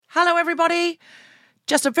Hello, everybody.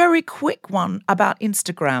 Just a very quick one about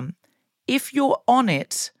Instagram. If you're on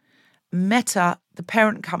it, Meta, the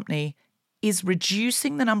parent company, is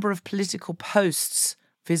reducing the number of political posts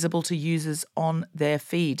visible to users on their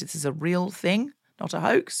feed. This is a real thing, not a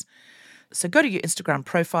hoax. So go to your Instagram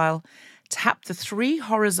profile, tap the 3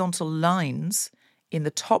 horizontal lines in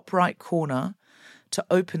the top right corner to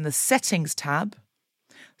open the Settings tab,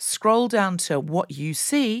 scroll down to What You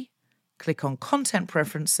See, click on Content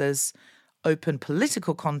Preferences, open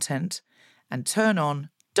Political Content, and turn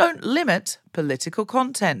on Don't Limit Political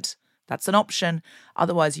Content. That's an option.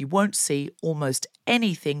 Otherwise, you won't see almost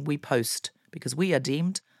anything we post because we are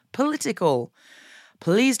deemed political.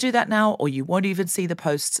 Please do that now, or you won't even see the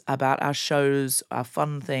posts about our shows, our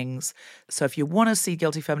fun things. So if you want to see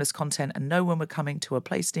Guilty Feminist content and know when we're coming to a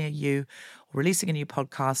place near you or releasing a new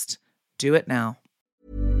podcast, do it now.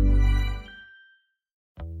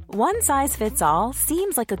 One size fits all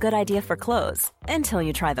seems like a good idea for clothes until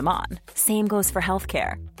you try them on. Same goes for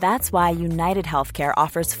healthcare. That's why United Healthcare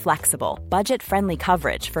offers flexible, budget-friendly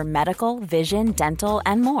coverage for medical, vision, dental,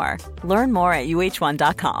 and more. Learn more at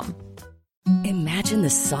uh1.com. Imagine the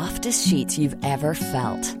softest sheets you've ever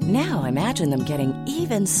felt. Now imagine them getting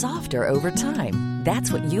even softer over time.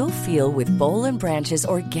 That's what you'll feel with Boll & Branch's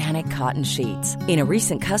organic cotton sheets. In a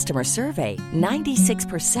recent customer survey,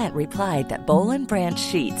 96% replied that Boll & Branch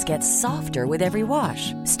sheets get softer with every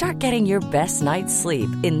wash. Start getting your best night's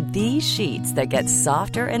sleep in these sheets that get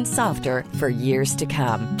softer and softer for years to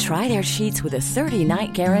come. Try their sheets with a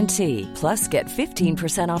 30-night guarantee. Plus, get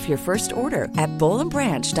 15% off your first order at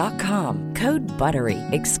bollandbranch.com. Code BUTTERY.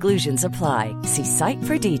 Exclusions apply. See site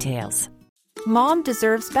for details. Mom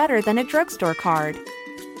deserves better than a drugstore card.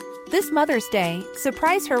 This Mother's Day,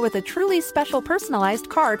 surprise her with a truly special personalized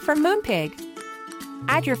card from Moonpig.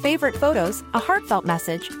 Add your favorite photos, a heartfelt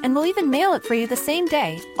message, and we'll even mail it for you the same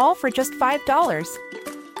day, all for just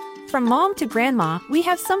 $5. From mom to grandma, we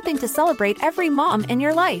have something to celebrate every mom in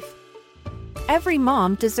your life. Every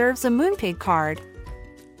mom deserves a Moonpig card.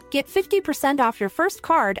 Get 50% off your first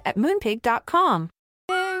card at moonpig.com.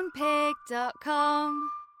 Moonpig.com.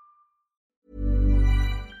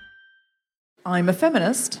 I'm a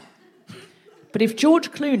feminist, but if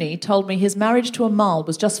George Clooney told me his marriage to a mall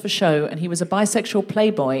was just for show and he was a bisexual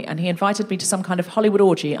playboy and he invited me to some kind of Hollywood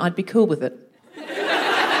orgy, I'd be cool with it.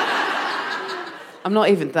 I'm not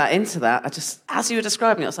even that into that. I just, as you were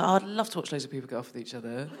describing it, I was like, oh, I'd love to watch loads of people get off with each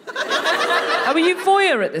other. Oh, were you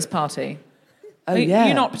voyeur at this party? Oh, yeah.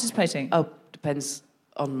 You're not participating? Oh, depends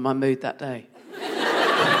on my mood that day.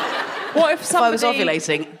 What if somebody... If I was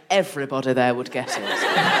ovulating, everybody there would get it.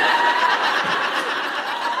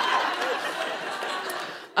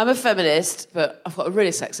 I'm a feminist, but I've got a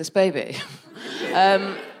really sexist baby.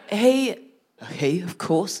 He, of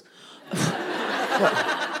course.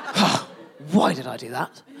 Why did I do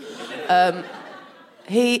that?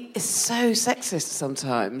 He is so sexist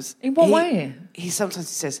sometimes. In what way? He sometimes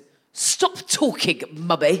says, "Stop talking,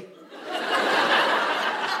 mummy."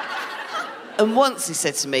 And once he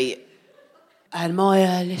said to me, "Am I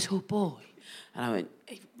a little boy?" And I went,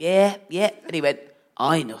 yeah. And he went,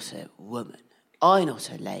 "I'm not a woman. I'm not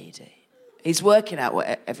a lady." He's working out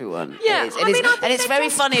what everyone is. And, it's very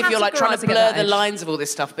funny if you're like trying to blur the lines of all this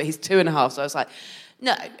stuff, but he's 2.5, so I was like,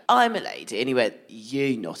 "No, I'm a lady." And he went,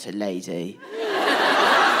 "You not a lady.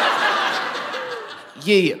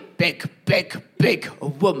 You big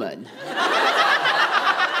woman."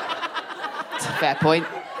 It's a fair point.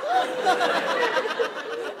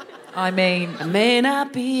 I mean... I may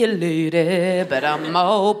not be a lady, but I'm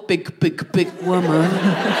a big woman.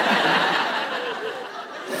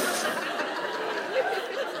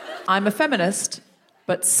 I'm a feminist,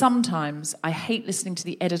 but sometimes I hate listening to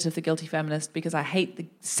the edit of The Guilty Feminist because I hate the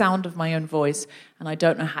sound of my own voice and I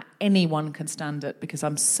don't know how anyone can stand it because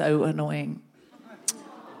I'm so annoying.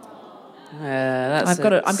 I'm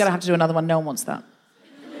going to have to do another one. No one wants that.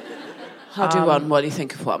 I'll do one while you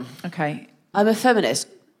think of one. Okay. I'm a feminist,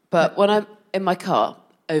 but when I'm in my car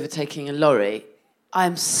overtaking a lorry,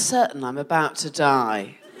 I'm certain I'm about to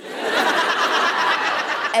die.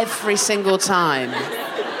 Every single time.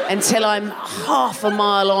 Until I'm half a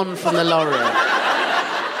mile on from the lorry.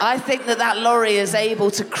 I think that lorry is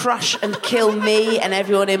able to crush and kill me and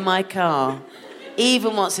everyone in my car.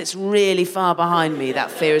 Even once it's really far behind me,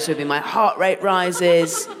 that fear is with me. My heart rate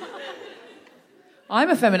rises. I'm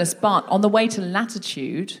a feminist, but on the way to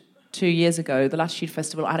Latitude 2 years ago, the Latitude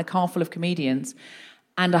Festival, I had a car full of comedians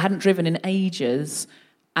and I hadn't driven in ages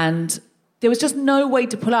and there was just no way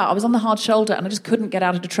to pull out. I was on the hard shoulder and I just couldn't get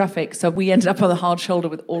out of the traffic. So we ended up on the hard shoulder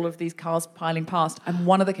with all of these cars piling past. And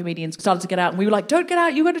one of the comedians started to get out and we were like, don't get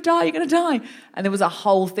out, you're going to die, you're going to die. And there was a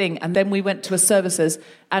whole thing. And then we went to a services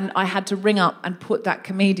and I had to ring up and put that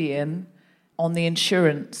comedian on the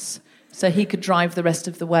insurance so he could drive the rest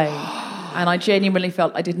of the way. And I genuinely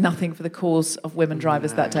felt I did nothing for the cause of women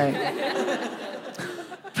drivers that day.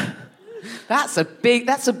 That's a bit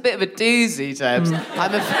of a doozy, Debs.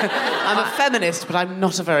 I'm a feminist, but I'm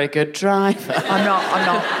not a very good driver. I'm not.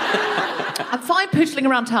 I'm fine pootling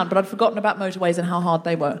around town, but I'd forgotten about motorways and how hard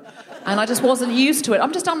they were. And I just wasn't used to it.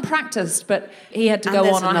 I'm just unpracticed, but he had to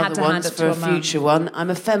go on and I had to hand it to a man. For a future one, I'm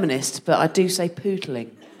a feminist, but I do say pootling.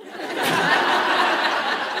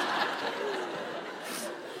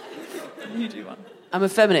 You do one. I'm a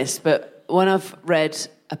feminist, but when I've read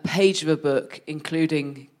a page of a book,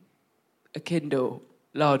 including a Kindle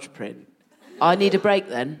large print, I need a break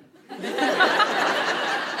then.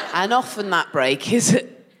 And often that break is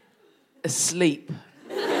asleep.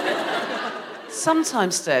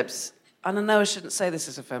 Sometimes, Debs, and I know I shouldn't say this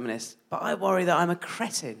as a feminist, but I worry that I'm a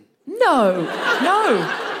cretin. No.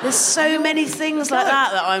 There's so many things like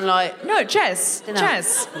that I'm like... No, Jess.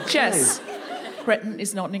 Cretin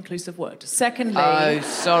is not an inclusive word. Secondly... Oh,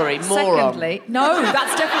 sorry, moron. Secondly... No,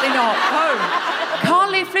 that's definitely not. No.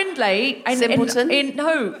 Carly Findlay... Simpleton?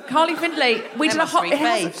 Carly Findlay... We did a whole...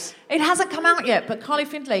 faves. It hasn't come out yet, but Carly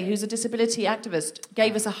Findlay, who's a disability activist,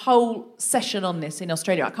 gave us a whole session on this in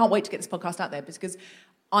Australia. I can't wait to get this podcast out there because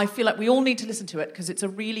I feel like we all need to listen to it because it's a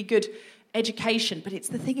really good education. But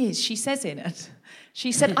the thing is, she says in it...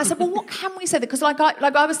 I said, well, what can we say? Because like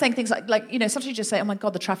I was saying things like sometimes you just say, oh my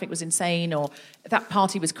God, the traffic was insane, or that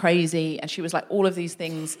party was crazy, and she was like, all of these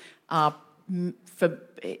things are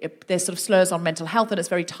there's sort of slurs on mental health, and it's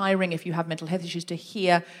very tiring if you have mental health issues to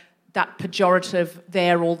hear that pejorative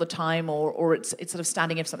there all the time, or it's sort of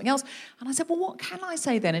standing in for something else. And I said, well, what can I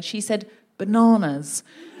say then? And she said, bananas.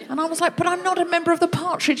 And I was like, but I'm not a member of the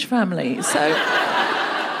Partridge Family, so...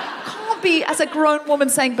 be as a grown woman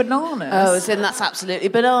saying bananas. Oh, as in that's absolutely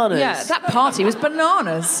bananas. Yeah, that party was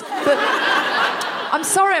bananas. But I'm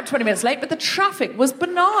sorry I'm 20 minutes late, but the traffic was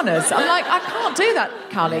bananas. I'm like, I can't do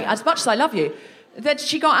that, Carly, as much as I love you. Then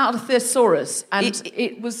she got out a thesaurus, and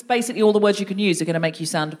it was basically all the words you can use are going to make you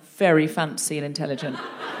sound very fancy and intelligent.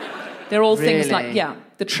 They're all things like,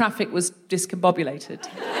 the traffic was discombobulated.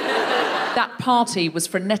 That party was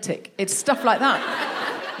frenetic. It's stuff like that.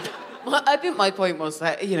 I think my point was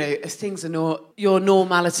that, as things are your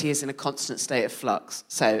normality is in a constant state of flux.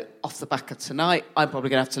 So, off the back of tonight, I'm probably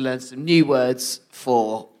going to have to learn some new words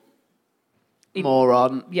for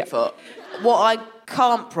moron. Yep. For what I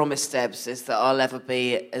can't promise, Debs, is that I'll ever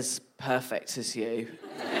be as perfect as you.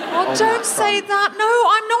 Oh, don't say that. No,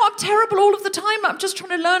 I'm not. I'm terrible all of the time. I'm just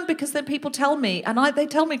trying to learn because then people tell me, and they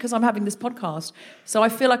tell me because I'm having this podcast. So I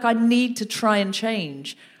feel like I need to try and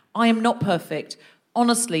change. I am not perfect.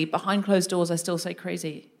 Honestly, behind closed doors, I still say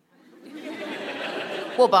crazy.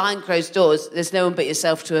 Well, behind closed doors, there's no one but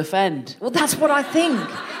yourself to offend. Well, that's what I think.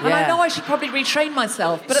 Yeah. And I know I should probably retrain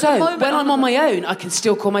myself. But so, at the moment, when I'm on my own, I can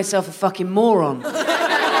still call myself a fucking moron.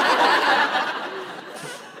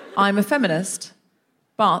 I'm a feminist,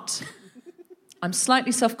 but I'm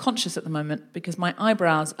slightly self-conscious at the moment because my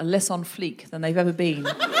eyebrows are less on fleek than they've ever been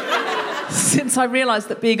since I realised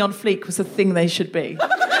that being on fleek was the thing they should be.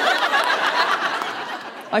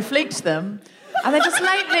 I fleeked them, and then just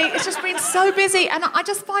lately, it's just been so busy, and I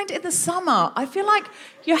just find in the summer, I feel like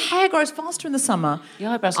your hair grows faster in the summer.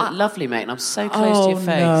 Your eyebrows look lovely, mate, and I'm so close to your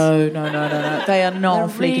face. No. They are not on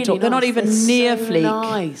fleek really at all. They're not even near so fleek.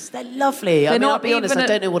 Nice. They're lovely. I'll be honest, I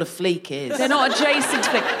don't know what a fleek is. They're not adjacent to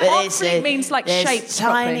fleek. Fleek means like shaped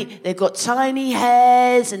tiny. properly. They've got tiny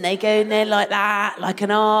hairs, and they go in there like that, like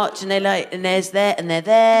an arch, and there's there, and they're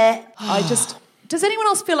there. Does anyone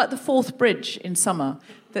else feel like the Forth Bridge in summer?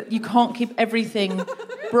 That you can't keep everything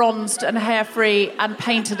bronzed and hair-free and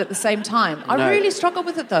painted at the same time. No. I really struggle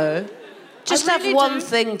with it, though. Just have one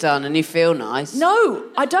thing done and you feel nice. No,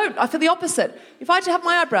 I don't. I feel the opposite. If I had to have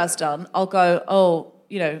my eyebrows done, I'll go,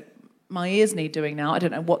 my ears need doing now. I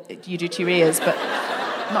don't know what you do to your ears, but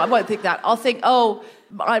I won't think that. I'll think,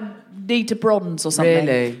 I need to bronze or something.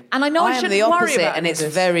 Really? And I know I shouldn't worry about it. And it's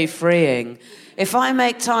very freeing. If I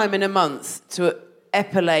make time in a month to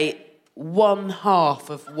epilate one half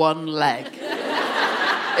of one leg,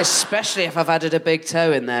 especially if I've added a big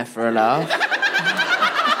toe in there for a laugh,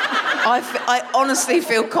 I honestly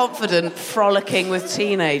feel confident frolicking with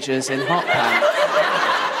teenagers in hot pants.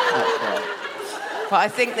 But I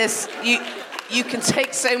think you can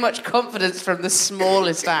take so much confidence from the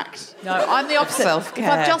smallest act. No, I'm the opposite. Self-care.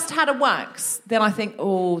 If I've just had a wax, then I think,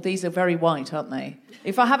 oh, these are very white, aren't they?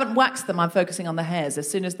 If I haven't waxed them, I'm focusing on the hairs. As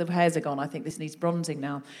soon as the hairs are gone, I think this needs bronzing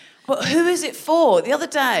now. But who is it for? The other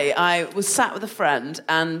day, I was sat with a friend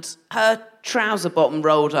and her trouser bottom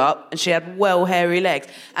rolled up and she had well hairy legs.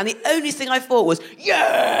 And the only thing I thought was,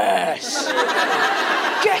 yes!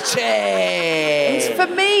 Get it!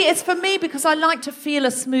 It's for me because I like to feel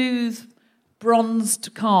a smooth,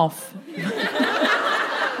 bronzed calf.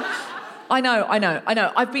 I know.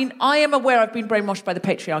 I am aware I've been brainwashed by the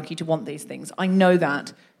patriarchy to want these things. I know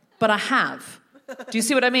that. But I have. Do you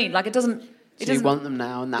see what I mean? Like, it doesn't... So you want them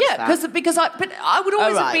now, and that's that. Yeah, because I would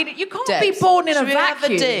always have been... You can't be born in a vacuum. Have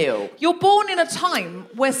a deal? You're born in a time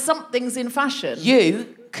where something's in fashion.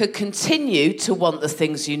 You could continue to want the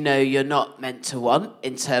things you know you're not meant to want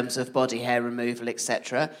in terms of body hair removal,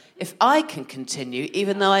 etc. If I can continue,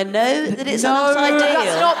 even though I know that it's not ideal...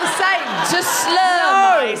 that's not the same. To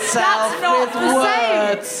slur myself with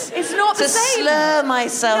words. It's not the same. To slur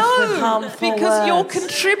myself with harmful words. Because you're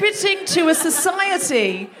contributing to a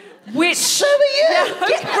society which... So are you! Yeah.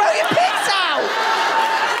 Grow your pigs out!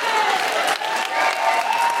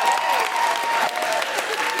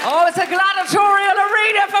 Oh, it's a gladiatorial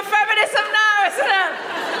arena for feminism now, isn't it?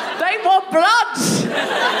 They want blood.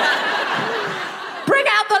 Bring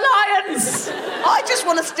out the lions. I just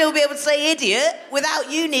want to still be able to say idiot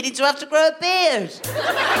without you needing to have to grow a beard.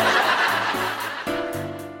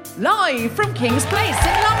 Live from King's Place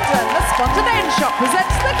in London, the Spontaneous Shop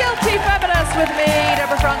presents The Guilty Feminist with me,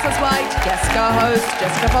 Deborah Frances-White, guest co-host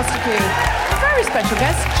Jessica Foster-Q, a very special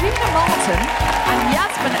guest, Gina Martin, and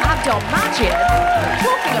Yassmin Abdel-Magied,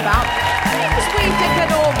 talking about things we think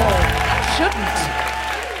are normal and shouldn't.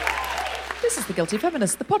 This is The Guilty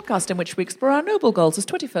Feminist, the podcast in which we explore our noble goals as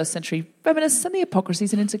 21st century feminists and the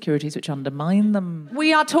hypocrisies and insecurities which undermine them.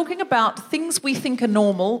 We are talking about things we think are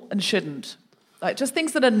normal and shouldn't. Like, just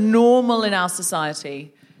things that are normal in our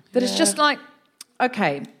society. That it's just like,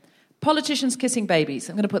 okay, politicians kissing babies.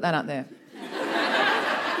 I'm going to put that out there.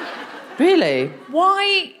 Really?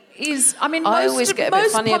 Why is... I mean, I always get a bit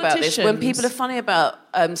funny about this. When people are politicians... funny about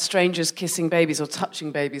strangers kissing babies or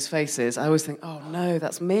touching babies' faces, I always think, oh, no,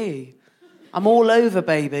 that's me. I'm all over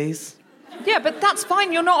babies. Yeah, but that's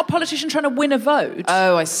fine. You're not a politician trying to win a vote.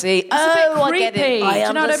 Oh, I see. It's a bit creepy. I get it. I Do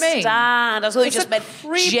you know what I mean? understand. I thought you just meant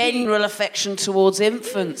creepy... general affection towards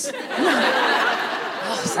infants.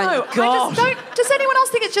 Oh, thank God. Does anyone else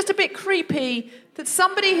think it's just a bit creepy that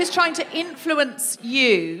somebody who's trying to influence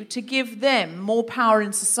you to give them more power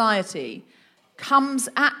in society comes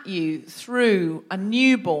at you through a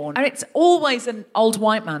newborn? And it's always an old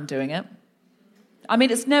white man doing it. I mean,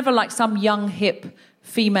 it's never like some young, hip,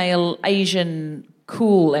 female, Asian,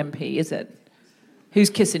 cool MP, is it? Who's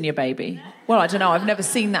kissing your baby? Well, I don't know. I've never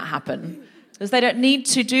seen that happen. Because they don't need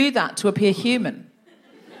to do that to appear human.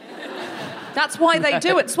 That's why they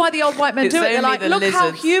do it. It's why the old white men do it. They're like, look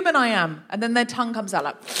how human I am. And then their tongue comes out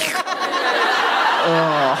like...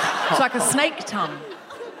 Oh. It's like a snake tongue.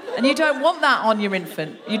 And you don't want that on your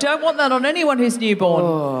infant. You don't want that on anyone who's newborn.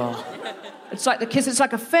 Oh. It's like the kiss. It's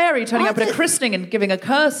like a fairy turning up at a christening and giving a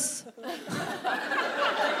curse.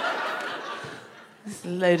 There's a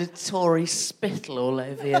load of Tory spittle all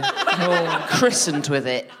over you. Oh. Christened with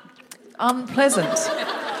it. Unpleasant.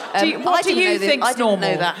 What do you think's normal? I didn't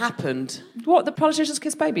know that happened. What, the politicians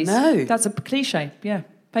kiss babies? No. That's a cliche, yeah.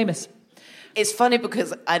 Famous. It's funny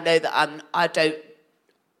because I know that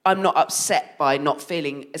I'm not upset by not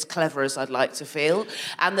feeling as clever as I'd like to feel,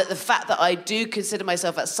 and that the fact that I do consider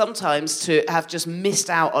myself at sometimes to have just missed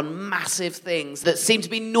out on massive things that seem to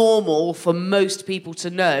be normal for most people to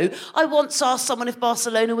know. I once asked someone if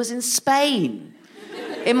Barcelona was in Spain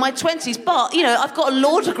in my 20s, but, you know, I've got a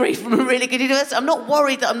law degree from a really good university. I'm not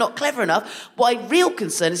worried that I'm not clever enough. My real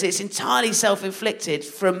concern is it's entirely self-inflicted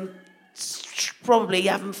from probably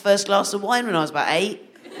having the first glass of wine when I was about 8.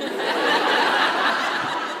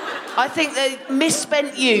 I think that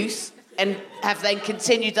misspent youth, and have then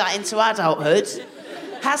continued that into adulthood,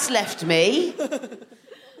 has left me,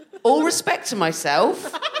 all respect to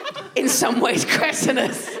myself, in some ways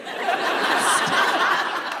cretinous.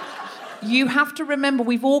 You have to remember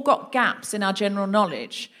we've all got gaps in our general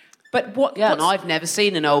knowledge. But and I've never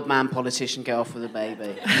seen an old man politician get off with a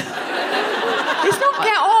baby. It's not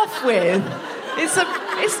get off with. It's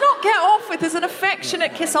not get off with. There's an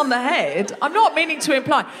affectionate kiss on the head. I'm not meaning to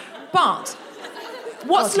imply. But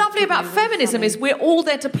what's lovely about feminism is we're all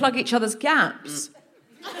there to plug each other's gaps.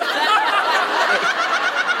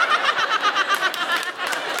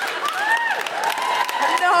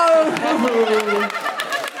 No.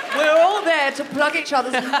 We're all there there to plug each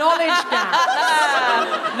other's knowledge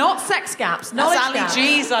gaps. Not sex gaps, knowledge That's gaps. Ali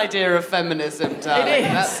G's idea of feminism, darling. It is.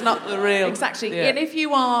 That's not the real... Exactly. Yeah. And if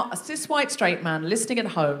you are a cis white straight man listening at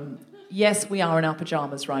home, yes, we are in our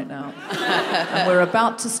pyjamas right now. And we're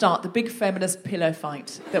about to start the big feminist pillow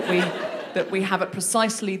fight that we have at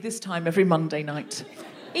precisely this time every Monday night.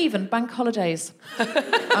 Even bank holidays.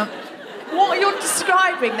 What you're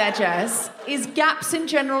describing there, Jess, is gaps in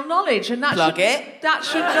general knowledge, and that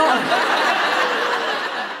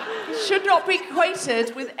should not be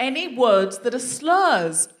equated with any words that are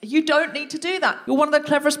slurs. You don't need to do that. You're one of the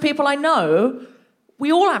cleverest people I know.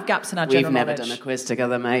 We all have gaps in our general knowledge. We've never done a quiz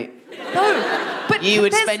together, mate. No, but you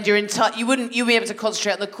would spend your entire... You'd be able to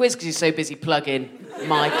concentrate on the quiz because you're so busy plugging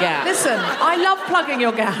my gaps. Listen, I love plugging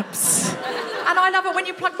your gaps. And I love it when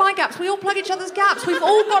you plug my gaps. We all plug each other's gaps. We've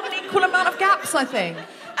all got an equal amount of gaps, I think.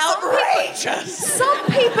 Outrageous! Some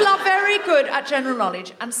people are very good at general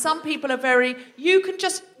knowledge, and some people are very... You can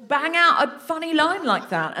just bang out a funny line like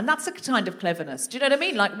that, and that's a kind of cleverness. Do you know what I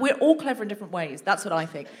mean? Like, we're all clever in different ways. That's what I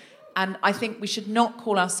think. And I think we should not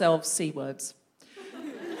call ourselves C words.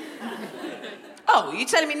 Oh, you're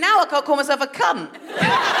telling me now I can't call myself a cunt?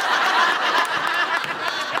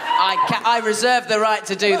 I reserve the right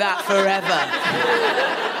to do that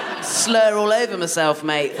forever. Slur all over myself,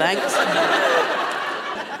 mate, thanks.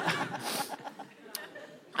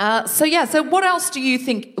 So what else do you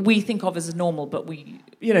think we think of as normal, but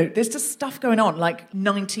there's just stuff going on, like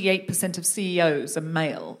 98% of CEOs are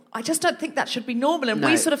male. I just don't think that should be normal, and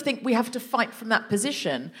we sort of think we have to fight from that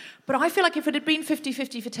position. But I feel like if it had been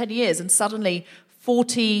 50-50 for 10 years and suddenly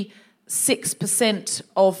 46%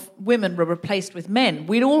 of women were replaced with men,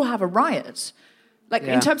 we'd all have a riot.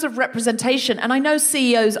 In terms of representation, and I know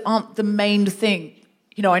CEOs aren't the main thing.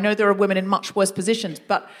 I know there are women in much worse positions,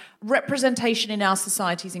 but representation in our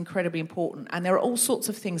society is incredibly important, and there are all sorts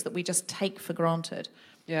of things that we just take for granted.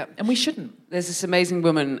 Yeah. And we shouldn't. There's this amazing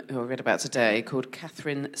woman who I read about today called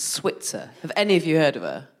Catherine Switzer. Have any of you heard of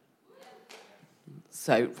her?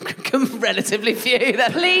 So, relatively few.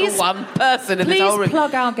 That's please, one person in this whole room. Please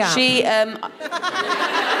plug our gap. She,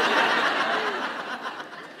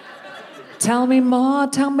 Tell me more,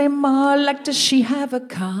 like, does she have a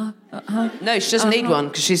car? No, she doesn't need one,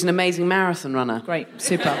 because she's an amazing marathon runner. Great,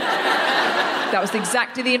 super. That was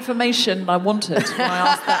exactly the information I wanted when I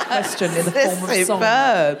asked that question in the form of song.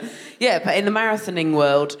 Superb. Yeah, but in the marathoning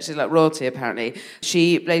world, she's like royalty, apparently.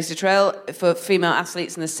 She blazed a trail for female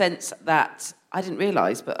athletes in the sense that, I didn't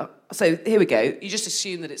realise, but... So, here we go. You just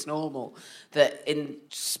assume that it's normal, that in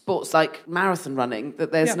sports like marathon running,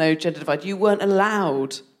 that there's no gender divide. You weren't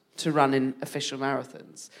allowed to run in official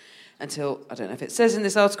marathons until, I don't know if it says in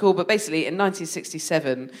this article, but basically in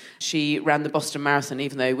 1967 she ran the Boston Marathon,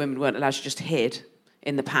 even though women weren't allowed. She just hid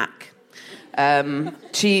in the pack.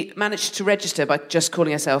 She managed to register by just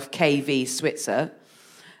calling herself KV Switzer,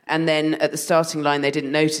 and then at the starting line they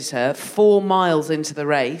didn't notice her. 4 miles into the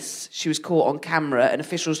race she was caught on camera and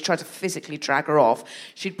officials tried to physically drag her off.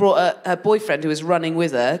 She'd brought her boyfriend who was running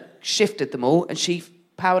with her, shifted them all, and she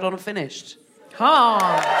powered on and finished.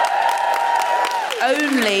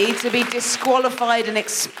 Only to be disqualified and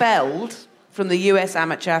expelled from the US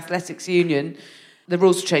Amateur Athletics Union. The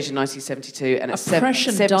rules were changed in 1972, and at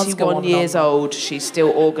 71 years old, she's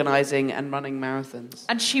still organising and running marathons.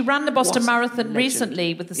 And she ran the Boston Marathon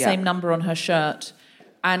recently with the same number on her shirt.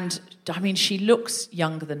 And, I mean, she looks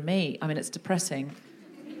younger than me. I mean, it's depressing.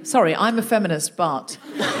 Sorry, I'm a feminist, but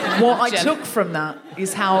what I took from that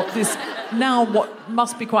is how this, now what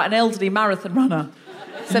must be quite an elderly marathon runner,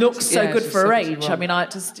 looks so good for her age. I mean, I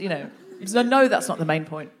just, no, that's not the main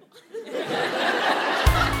point.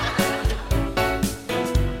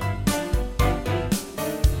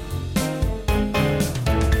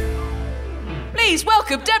 Please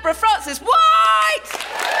welcome Deborah Frances-White!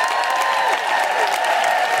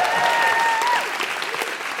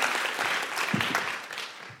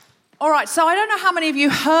 All right, so I don't know how many of you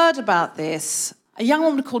heard about this. A young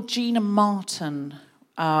woman called Gina Martin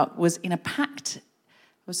was in a pact...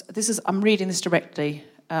 I'm reading this directly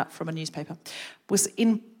from a newspaper. It's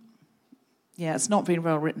not very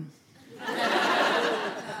well written.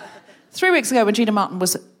 3 weeks ago, when Gina Martin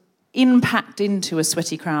was packed into a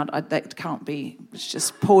sweaty crowd, that can't be, it's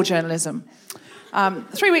just poor journalism.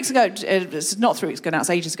 3 weeks ago, it's not 3 weeks ago now, it's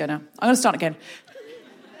ages ago now. I'm going to start again.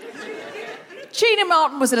 Gina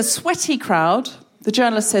Martin was in a sweaty crowd. The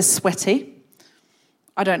journalist says sweaty.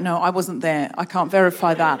 I don't know, I wasn't there. I can't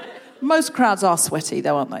verify that. Most crowds are sweaty,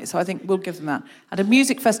 though, aren't they? So I think we'll give them that. At a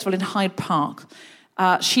music festival in Hyde Park.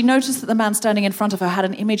 She noticed that the man standing in front of her had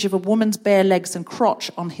an image of a woman's bare legs and crotch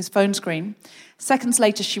on his phone screen. Seconds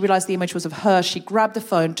later, she realised the image was of her. She grabbed the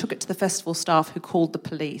phone, took it to the festival staff, who called the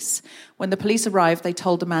police. When the police arrived, they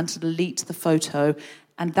told the man to delete the photo,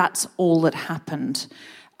 and that's all that happened.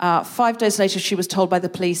 5 days later, she was told by the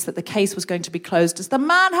police that the case was going to be closed as the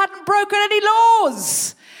man hadn't broken any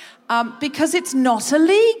laws, because it's not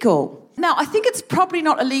illegal. Now, I think it's probably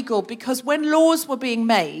not illegal because when laws were being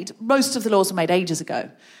made, most of the laws were made ages ago.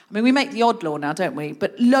 I mean, we make the odd law now, don't we?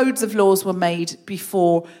 But loads of laws were made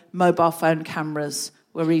before mobile phone cameras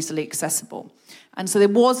were easily accessible. And so there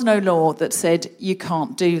was no law that said you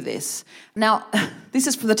can't do this. Now, this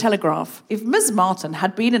is from the Telegraph. If Ms. Martin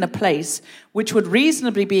had been in a place which would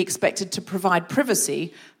reasonably be expected to provide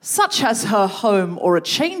privacy, such as her home or a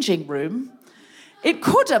changing room, it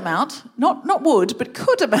could amount, not would, but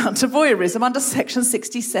could amount to voyeurism under Section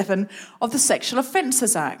 67 of the Sexual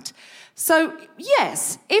Offences Act. So,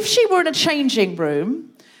 yes, if she were in a changing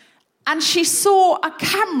room and she saw a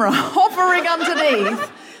camera hovering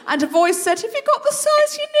underneath and a voice said, have you got the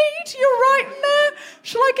size you need? You're right in there.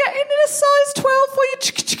 Shall I get in a size 12 for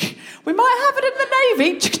you? We might have it in the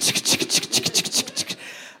Navy.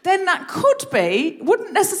 Then that could be,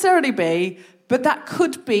 wouldn't necessarily be, but that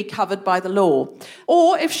could be covered by the law.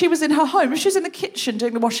 Or if she was in her home, if she was in the kitchen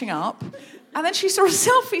doing the washing up, and then she saw a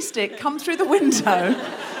selfie stick come through the window,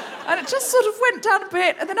 and it just sort of went down a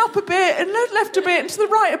bit, and then up a bit, and left a bit, and to the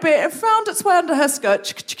right a bit, and found its way under her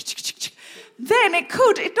skirt, then it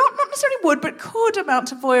could, it not necessarily would, but could amount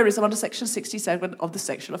to voyeurism under Section 67 of the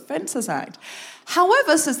Sexual Offences Act.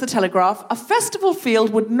 However, says the Telegraph, a festival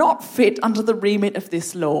field would not fit under the remit of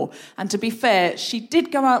this law. And to be fair, she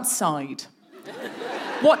did go outside.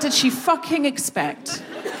 What did she fucking expect?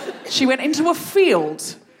 She went into a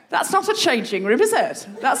field. That's not a changing room, is it?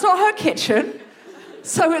 That's not her kitchen.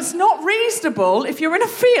 So it's not reasonable, if you're in a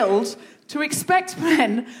field, to expect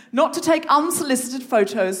men not to take unsolicited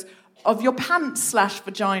photos of your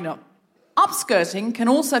pants/vagina. Upskirting can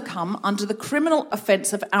also come under the criminal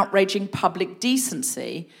offence of outraging public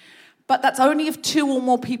decency, but that's only if 2 or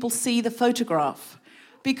more people see the photograph.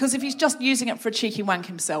 Because if he's just using it for a cheeky wank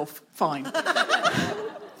himself, fine.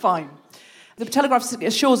 Fine. The Telegraph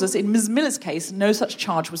assures us in Ms. Miller's case, no such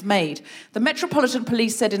charge was made. The Metropolitan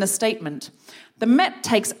Police said in a statement, the Met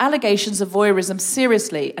takes allegations of voyeurism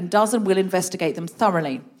seriously and does and will investigate them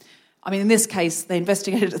thoroughly. I mean, in this case, they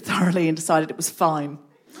investigated it thoroughly and decided it was fine.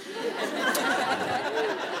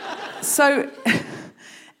 So,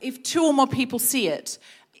 if 2 or more people see it,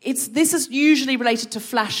 this is usually related to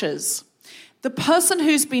flashes. The person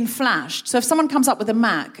who's been flashed, so if someone comes up with a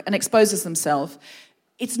Mac and exposes themselves,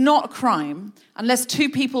 it's not a crime unless 2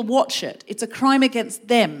 people watch it. It's a crime against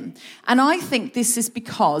them. And I think this is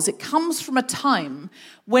because it comes from a time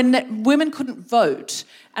when women couldn't vote,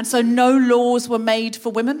 and so no laws were made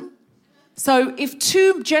for women. So if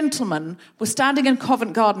 2 gentlemen were standing in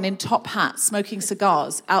Covent Garden in top hats, smoking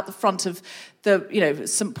cigars out the front of the,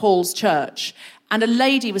 St. Paul's Church, and a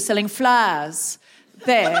lady was selling flowers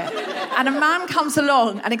there, and a man comes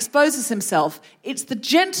along and exposes himself, it's the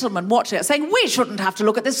gentleman watching it saying, we shouldn't have to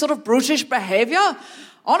look at this sort of brutish behaviour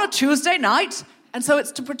on a Tuesday night. And so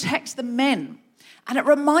it's to protect the men. And it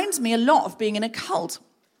reminds me a lot of being in a cult.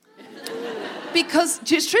 Because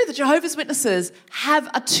it's true that Jehovah's Witnesses have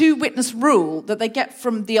a 2-witness rule that they get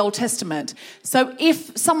from the Old Testament. So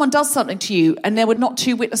if someone does something to you and there were not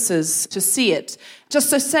 2 witnesses to see it, just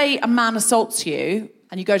so say a man assaults you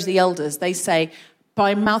and you go to the elders, they say,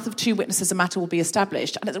 by mouth of 2 witnesses, a matter will be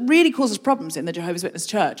established. And it really causes problems in the Jehovah's Witness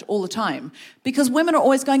church all the time because women are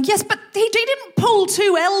always going, yes, but he didn't pull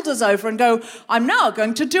 2 elders over and go, I'm now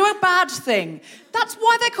going to do a bad thing. That's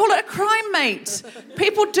why they call it a crime, mate.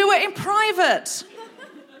 People do it in private.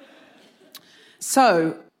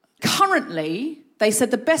 So currently, they said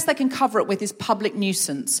the best they can cover it with is public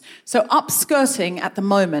nuisance. So upskirting at the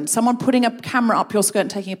moment, someone putting a camera up your skirt and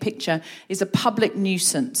taking a picture is a public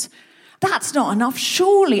nuisance. That's not enough,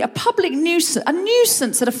 surely. A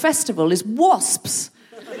nuisance at a festival is wasps.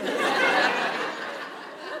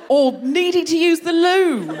 Or needing to use the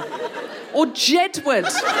loo. Or Jedward.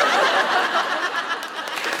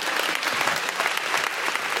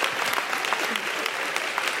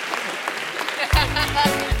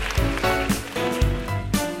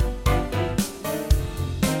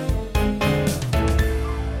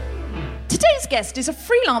 Today's guest is a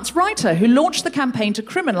freelance writer who launched the campaign to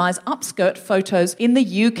criminalise upskirt photos in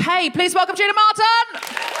the UK. Please welcome Gina Martin.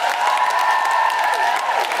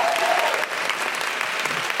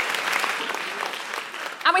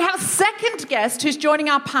 And we have a second guest who's joining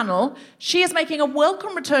our panel. She is making a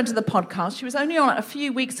welcome return to the podcast. She was only on it a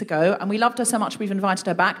few weeks ago, and we loved her so much we've invited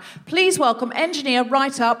her back. Please welcome engineer,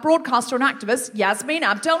 writer, broadcaster and activist Yassmin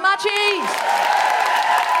Abdel-Magied.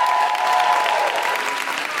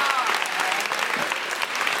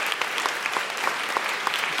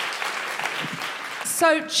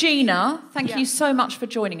 So, Gina, thank you so much for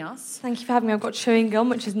joining us. Thank you for having me. I've got chewing gum,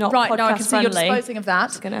 which is not right, podcast now I can see friendly. you're disposing of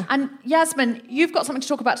that. And Yassmin, you've got something to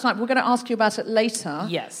talk about tonight. We're going to ask you about it later.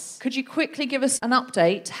 Yes. Could you quickly give us an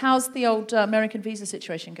update? How's the old American visa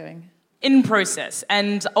situation going? In process.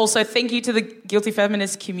 And also thank you to the Guilty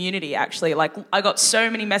Feminist community, actually. Like, I got so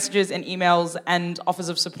many messages and emails and offers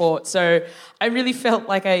of support. So I really felt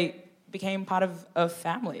like I became part of a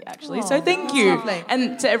family, actually. So thank you. Lovely.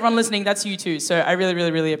 And to everyone listening, that's you too. So I really,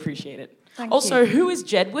 really, really appreciate it. Thank also, you. who is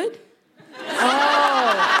Jedward?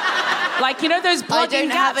 Oh. Like, you know those I plugging don't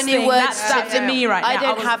have gaps any thing? words. That's to me right now. I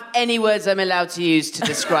don't have any words I'm allowed to use to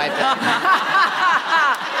describe that.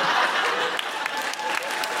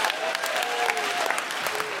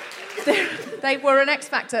 They were an X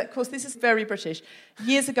Factor. Of course, this is very British.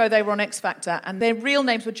 Years ago, they were on X Factor, and their real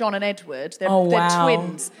names were John and Edward. They're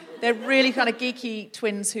twins. They're really kind of geeky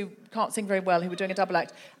twins who can't sing very well, who were doing a double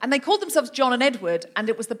act. And they called themselves John and Edward, and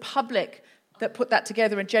it was the public that put that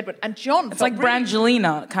together in Jedward. And John... It's like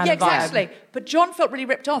Brangelina kind of vibe. Yeah, exactly. But John felt really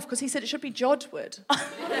ripped off because he said it should be Jodward.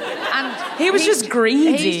 And He was just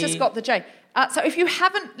greedy. He's just got the J. So if you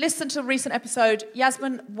haven't listened to a recent episode,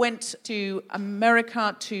 Yassmin went to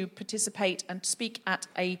America to participate and speak at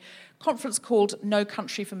a conference called No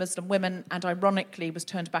Country for Muslim Women, and ironically was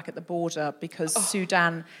turned back at the border because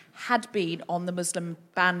Sudan had been on the Muslim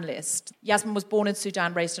ban list. Yassmin was born in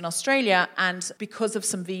Sudan, raised in Australia, and because of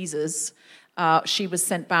some visas, she was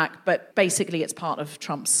sent back, but basically it's part of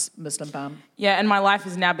Trump's Muslim ban. Yeah, and my life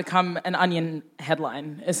has now become an Onion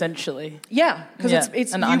headline, essentially. Yeah, because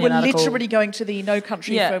it's an you Onion were article. literally going to the No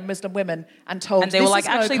Country for Muslim Women and told... And they were like,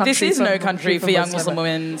 actually, this is no country for young Muslim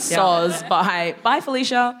women. Soz, bye. Bye,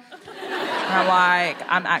 Felicia. And I'm like,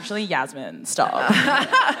 I'm actually Yassmin. Stop.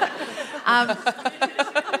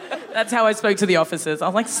 That's how I spoke to the officers. I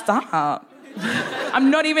was like, stop.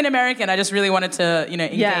 I'm not even American. I just really wanted to,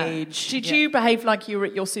 engage. Did you behave like you were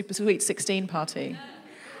at your Super Sweet 16 party?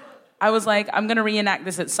 I was like, I'm going to reenact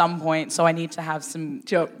this at some point, so I need to have some...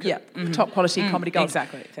 top quality comedy gold.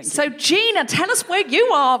 Exactly. Thank you. So, Gina, tell us where you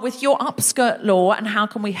are with your upskirt law and how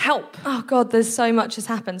can we help? Oh, God, there's so much has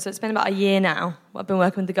happened. So it's been about a year now. I've been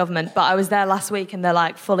working with the government, but I was there last week and they're,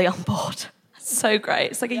 like, fully on board. It's so great.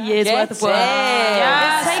 It's like a year's worth of work.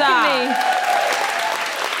 Yes. It's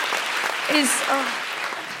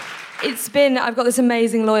taken me... I've got this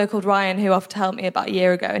amazing lawyer called Ryan who offered to help me about a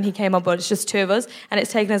year ago, and he came on board. It's just two of us, and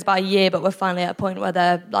it's taken us about a year, but we're finally at a point where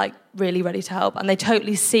they're like really ready to help, and they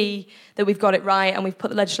totally see that we've got it right, and we've put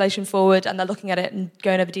the legislation forward, and they're looking at it and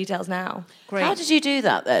going over details now. Great. How did you do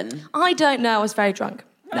that then? I don't know. I was very drunk.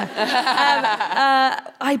 No.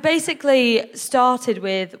 I basically started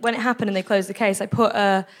with, when it happened and they closed the case, I put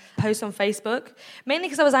a post on Facebook, mainly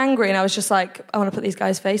because I was angry and I was just like, I want to put these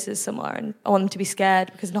guys' faces somewhere and I want them to be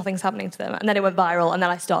scared because nothing's happening to them. And then it went viral and then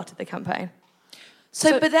I started the campaign.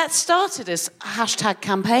 So but that started as hashtag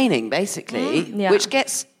campaigning, basically, which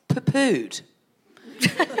gets poo-pooed.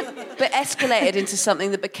 But escalated into something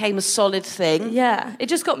that became a solid thing. Yeah, it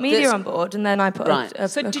just got media on board, and then I put a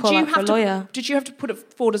call out for a lawyer. Did you have to put it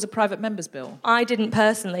forward as a private member's bill? I didn't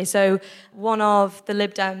personally. So one of the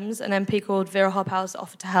Lib Dems, an MP called Vera Hobhouse,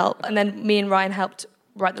 offered to help, and then me and Ryan helped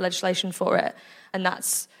write the legislation for it, and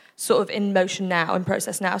that's sort of in motion now, in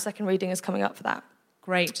process now. Second reading is coming up for that.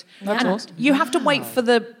 Great. That's awesome. You have to wait for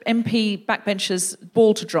the MP backbenchers'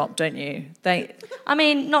 ball to drop, don't you? I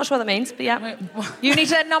mean, not sure what that means, but yeah. You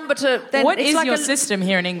need a number to... Then what is like your system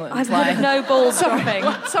here in England? I've heard of no balls dropping.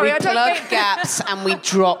 Sorry, we I don't plug get... gaps and we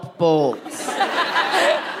drop balls.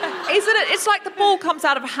 Isn't it? It's like the ball comes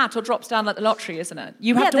out of a hat or drops down like the lottery, isn't it?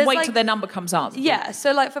 You have to wait till their number comes up. Yeah,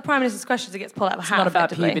 so like for Prime Minister's questions, it gets pulled out of a hat. Not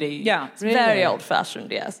about effectively. puberty. Yeah, it's very old-fashioned,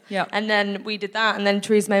 yes. Yeah. And then we did that, and then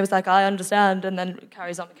Theresa May was like, I understand, and then it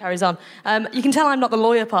carries on. You can tell I'm not the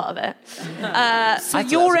lawyer part of it. So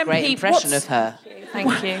your MP... great impression of her.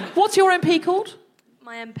 Thank you. What's your MP called?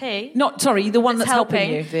 My MP? The one that's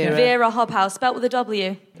helping you. Vera Hobhouse, spelt with a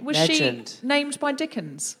W. Was Legend. she named by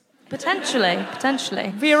Dickens? Potentially.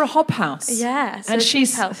 Vera Hobhouse. Yeah, so and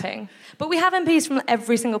she's helping. But we have MPs from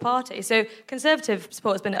every single party, so Conservative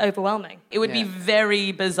support has been overwhelming. It would be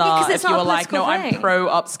very bizarre if you were like, no, I'm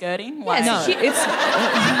pro-upskirting. Like,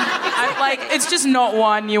 it's just not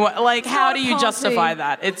one. How do you justify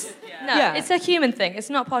that? It's a human thing. It's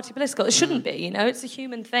not party political. It shouldn't be, It's a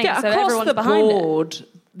human thing. Yeah, so across everyone's the behind board,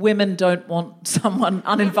 women don't want someone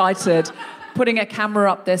uninvited putting a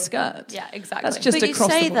camera up their skirt. Yeah, exactly. That's just but you across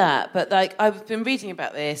say the board. that, but like I've been reading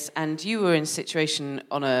about this, and you were in a situation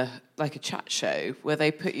on a chat show where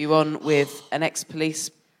they put you on with an ex-police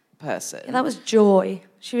person. Yeah, that was Joy.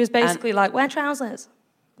 She was basically like, wear trousers.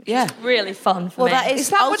 Yeah. Really fun for Well, me. that is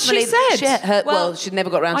that what she said? Well, she'd never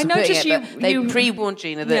got around I to putting noticed it, but they you- pre-warned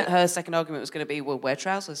Gina that Yeah. her second argument was going to be, well, wear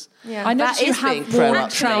trousers. Yeah. I know That you is being have worn pro-up.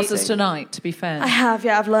 trousers tonight, to be fair. I have,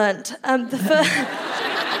 yeah, I've learnt.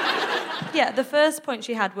 The first point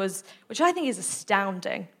she had was, which I think is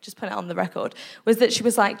astounding, just put it on the record, was that she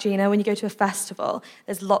was like, Gina, when you go to a festival,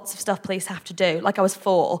 there's lots of stuff police have to do. Like I was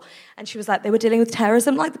 4. And she was like, they were dealing with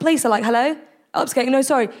terrorism. Like the police are like, hello? Upskating, no,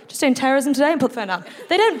 sorry, just doing terrorism today and put the phone down.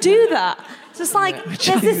 They don't do that. So it's like,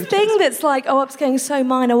 there's this thing that's like, oh, upskating is so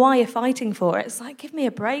minor, why are you fighting for it? It's like, give me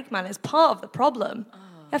a break, man. It's part of the problem.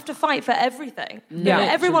 You have to fight for everything. Yeah.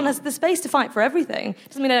 Everyone has the space to fight for everything.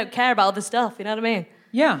 Doesn't mean I don't care about other stuff, you know what I mean?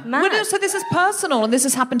 Yeah. Mad. Well, so this is personal, and this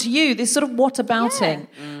has happened to you. This sort of whatabouting.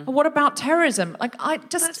 And what about terrorism? Like,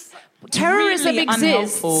 terrorism really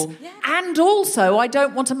exists, unhelpful. and also I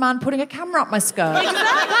don't want a man putting a camera up my skirt. Exactly.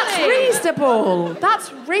 That's reasonable.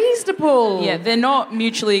 That's reasonable. Yeah, they're not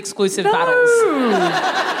mutually exclusive battles.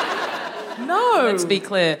 No. Let's be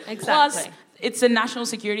clear. Exactly. Plus, it's a national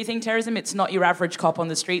security thing, terrorism. It's not your average cop on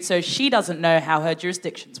the street, so she doesn't know how her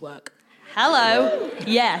jurisdictions work. Hello.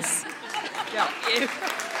 Yes.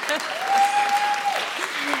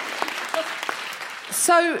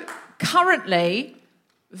 So currently,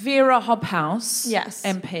 Vera Hobhouse, Yes.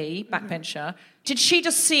 MP, backbencher, did she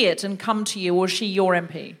just see it and come to you, or was she your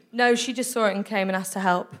MP? No, she just saw it and came and asked to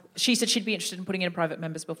help. She said she'd be interested in putting in a private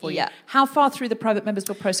member's bill for you. Yeah. How far through the private member's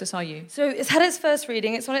bill process are you? So it's had its first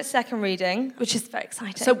reading. It's on its second reading, which is very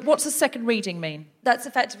exciting. So what's the second reading mean? That's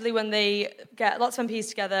effectively when they get lots of MPs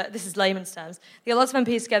together. This is layman's terms. They get lots of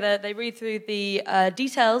MPs together. They read through the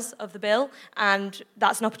details of the bill, and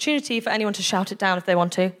that's an opportunity for anyone to shout it down if they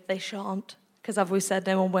want to. They shan't, because as we've said,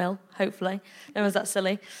 no one will, hopefully. No one's that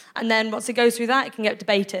silly. And then once it goes through that, it can get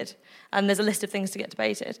debated. And there's a list of things to get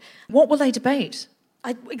debated. What will they debate?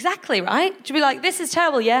 Exactly, right? Should be like, this is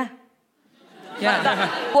terrible, yeah.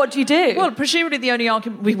 Yeah. What do you do? Well, presumably the only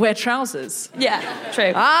argument, we wear trousers. Yeah,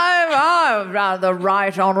 true. I'm rather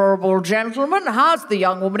right honourable gentleman. Has the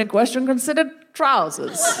young woman in question considered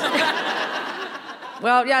trousers?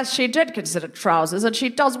 Well, yes, she did consider trousers, and she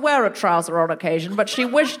does wear a trouser on occasion, but she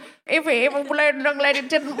wished if a young lady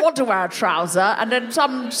didn't want to wear a trouser, and in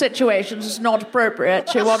some situations it's not appropriate,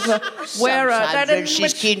 she wants to wear a... Sometimes when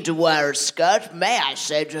she's keen to wear a skirt, may I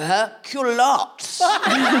say to her, culottes.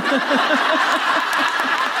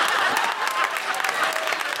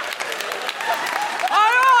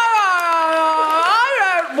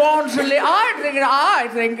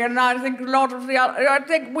 I think a lot of I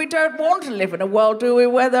think we don't want to live in a world, do we,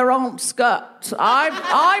 where there aren't skirts.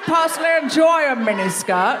 I personally enjoy a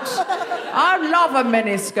miniskirt. I love a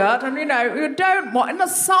miniskirt, and you don't want in the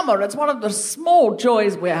summer. It's one of the small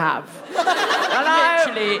joys we have.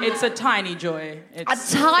 Literally, it's a tiny joy.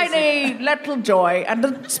 It's a tiny little joy, and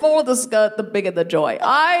the smaller the skirt, the bigger the joy.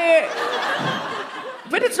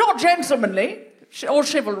 But it's not gentlemanly or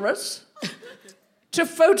chivalrous to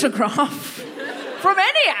photograph from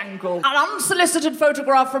any angle. An unsolicited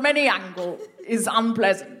photograph from any angle is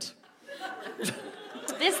unpleasant.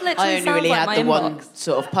 This literally I only sounds really like had my the inbox. one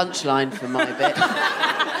sort of punchline for my bit.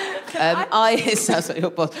 It sounds like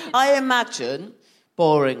your boss. I imagine,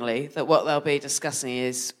 boringly, that what they'll be discussing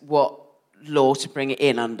is what law to bring it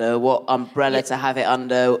in under, what umbrella to have it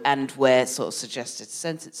under, and where sort of suggested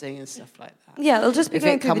sentencing and stuff like that. Yeah, they'll just be If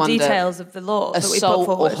going it through come the under details of the law that we put assault or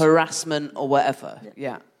forward. harassment or whatever.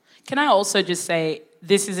 Yeah. Can I also just say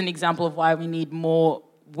this is an example of why we need more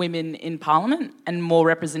women in Parliament and more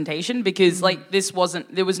representation, because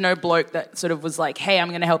there was no bloke that sort of was like, hey, I'm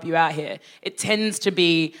going to help you out here. It tends to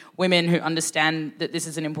be women who understand that this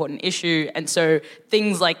is an important issue, and so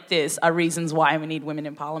things like this are reasons why we need women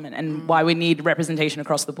in Parliament and why we need representation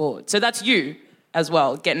across the board. So that's you as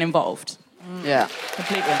well, getting involved. Yeah.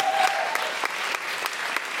 Completely.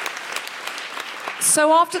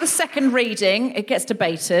 So after the second reading, it gets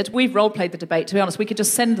debated. We've role-played the debate, to be honest. We could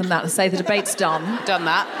just send them that and say the debate's done. Done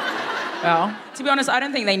that. Yeah. To be honest, I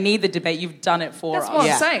don't think they need the debate. You've done it for us. That's what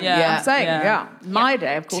Yeah. I'm saying. Yeah. I'm saying, yeah. My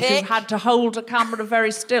day, of course, you Tick. had to hold a camera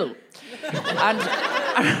very still. And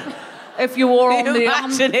if you were on the...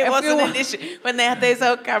 Imagine it if wasn't you an issue when they had those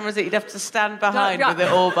old cameras that you'd have to stand behind Yeah. with it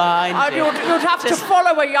all behind And you. you'd have to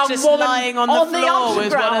follow a young Just woman lying on the floor was one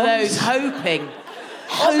of underground. those, hoping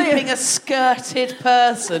a skirted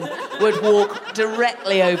person would walk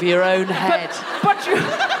directly over your own head. But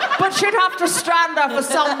But she'd have to stand there for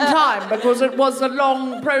some time because it was a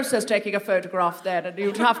long process taking a photograph then, and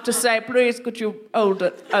you'd have to say, please, could you hold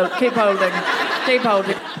it? Oh, keep holding.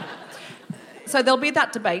 So there'll be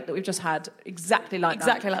that debate that we've just had, exactly like that.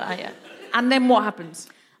 Exactly like that, yeah. And then what happens?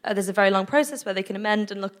 There's a very long process where they can amend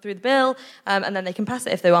and look through the bill, and then they can pass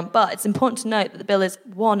it if they want. But it's important to note that the bill is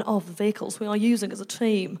one of the vehicles we are using as a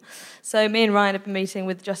team. So me and Ryan have been meeting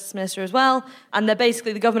with the Justice Minister as well, and they're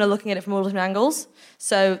basically, the government are looking at it from all different angles.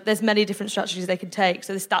 So there's many different strategies they can take,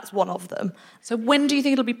 so that's one of them. So when do you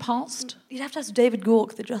think it'll be passed? You'd have to ask David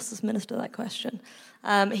Gauke, the Justice Minister, that question.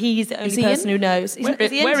 He's the only person who knows.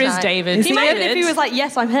 Where is David? If he was like,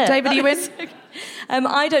 yes, I'm here. David, are you in?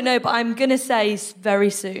 I don't know, but I'm going to say very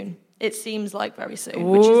soon. It seems like very soon,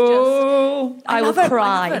 which is just... I will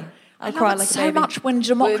cry. I'll cry like so much when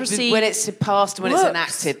democracy when it's passed and when it's works.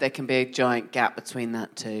 enacted, there can be a giant gap between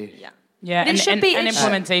that too. Yeah, It should be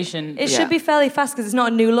implementation. It should be fairly fast because it's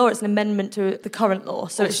not a new law; it's an amendment to the current law.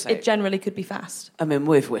 So it generally could be fast. I mean,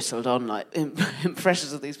 we've whistled on like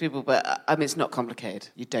impressions of these people, but I mean, it's not complicated.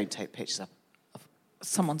 You don't take pictures of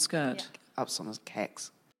someone's skirt. Up someone's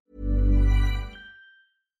kecks.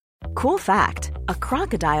 Cool fact, a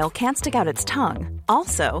crocodile can't stick out its tongue.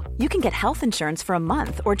 Also, you can get health insurance for a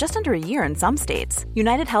month or just under a year in some states.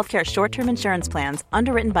 United Healthcare short-term insurance plans,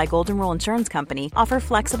 underwritten by Golden Rule Insurance Company, offer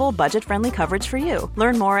flexible, budget-friendly coverage for you.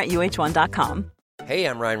 Learn more at uh1.com. Hey,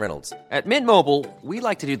 I'm Ryan Reynolds. At Mint Mobile, we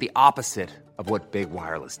like to do the opposite of what Big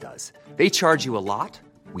Wireless does. They charge you a lot,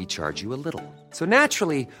 we charge you a little. So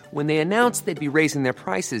naturally, when they announced they'd be raising their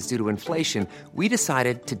prices due to inflation, we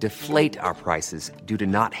decided to deflate our prices due to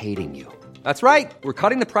not hating you. That's right. We're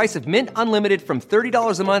cutting the price of Mint Unlimited from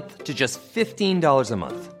 $30 a month to just $15 a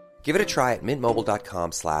month. Give it a try at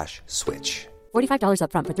mintmobile.com/switch. $45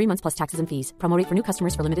 up front for 3 months plus taxes and fees. Promo rate for new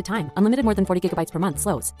customers for limited time. Unlimited more than 40 gigabytes per month.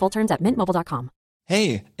 Slows full terms at mintmobile.com.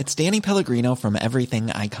 Hey, it's Danny Pellegrino from Everything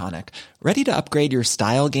Iconic. Ready to upgrade your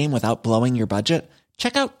style game without blowing your budget?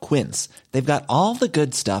 Check out Quince. They've got all the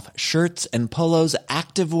good stuff, shirts and polos,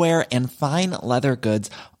 activewear, and fine leather goods,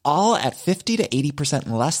 all at 50 to 80%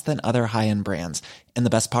 less than other high-end brands. And the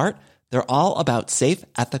best part? They're all about safe,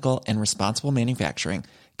 ethical, and responsible manufacturing.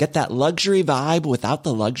 Get that luxury vibe without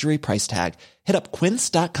the luxury price tag. Hit up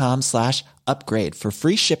quince.com/upgrade for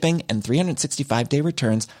free shipping and 365-day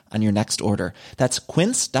returns on your next order. That's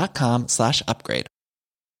quince.com/upgrade.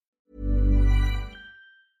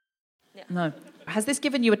 No. Has this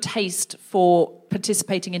given you a taste for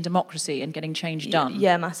participating in democracy and getting change done?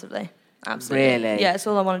 Yeah, massively. Absolutely. Really? Yeah, it's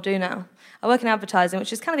all I want to do now. I work in advertising,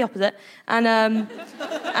 which is kind of the opposite. And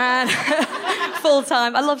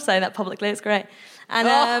full-time. I love saying that publicly. It's great. And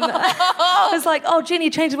it's like, oh, Gina, you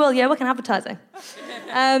changed the world. Yeah, I work in advertising.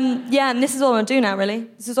 And this is all I want to do now, really.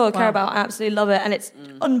 This is all I care about. I absolutely love it. And it's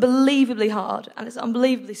unbelievably hard. And it's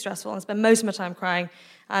unbelievably stressful. And I spend most of my time crying.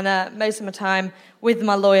 And most of my time with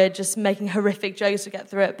my lawyer just making horrific jokes to get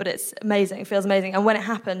through it. But it's amazing. It feels amazing. And when it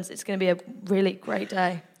happens, it's going to be a really great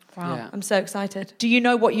day. Wow. Yeah. I'm so excited. Do you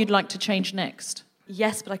know what you'd like to change next?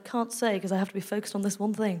 Yes, but I can't say because I have to be focused on this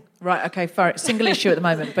one thing. Right, okay, fair. Single issue at the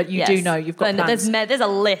moment, but you do know you've got plans. There's a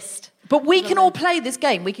list. But we can all play this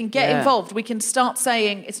game. We can get involved. We can start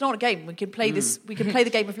saying it's not a game. We can play this. We can play the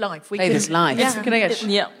game of life. We Play can, this life.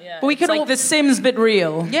 Yeah. Yeah. But we can It's all like The Sims bit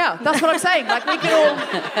real. Yeah, that's what I'm saying. Like we can all.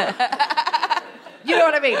 You know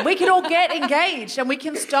what I mean? We can all get engaged and we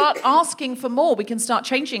can start asking for more. We can start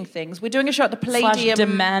changing things. We're doing a show at the Palladium.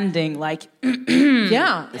 Demanding, like...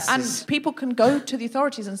 Yeah, people can go to the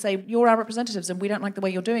authorities and say, you're our representatives and we don't like the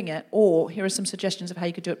way you're doing it, or here are some suggestions of how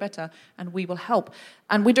you could do it better, and we will help.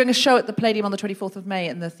 And we're doing a show at the Palladium on the 24th of May,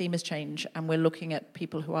 and the theme is change, and we're looking at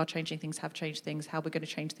people who are changing things, have changed things, how we're going to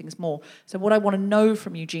change things more. So what I want to know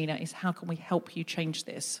from you, Gina, is how can we help you change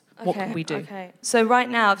this? What can we do? Okay. So right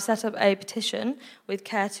now I've set up a petition with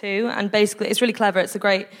Care2, and basically it's really clever. It's a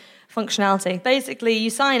great functionality. Basically,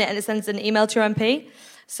 you sign it and it sends an email to your MP.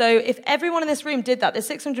 So if everyone in this room did that, there's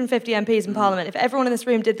 650 MPs in Parliament, if everyone in this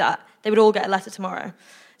room did that, they would all get a letter tomorrow.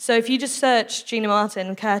 So if you just search Gina Martin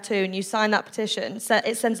and Care2 and you sign that petition,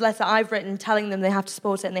 it sends a letter I've written telling them they have to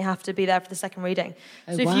support it and they have to be there for the second reading.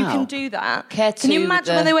 So if you can do that, Care2, can you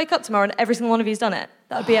imagine when they wake up tomorrow and every single one of you's done it?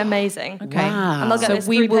 That would be amazing. Okay. Wow. And they'll get So this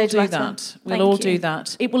we will 3-page do letter. that. We'll Thank all you. do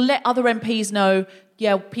that. It will let other MPs know,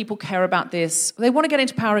 yeah, people care about this. They want to get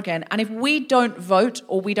into power again. And if we don't vote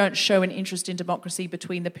or we don't show an interest in democracy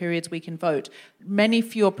between the periods we can vote, many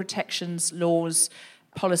fewer protections, laws,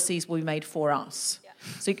 policies will be made for us. Yeah.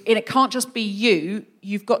 So and it can't just be you.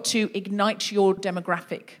 You've got to ignite your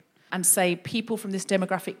demographic. and say people from this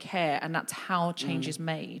demographic care, and that's how change is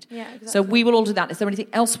made. Yeah, exactly. So we will all do that. Is there anything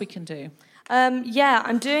else we can do? I'm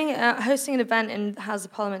hosting an event in the House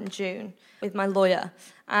of Parliament in June with my lawyer.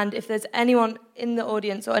 And if there's anyone in the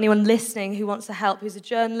audience or anyone listening who wants to help, who's a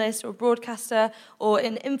journalist or a broadcaster or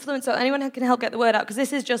an influencer, or anyone who can help get the word out, because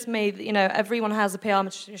this is just me, you know, everyone has a PR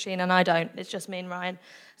machine and I don't. It's just me and Ryan.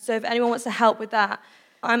 So if anyone wants to help with that,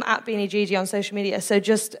 I'm at Beanie Gigi on social media, so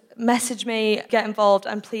just message me, get involved,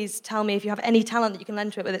 and please tell me if you have any talent that you can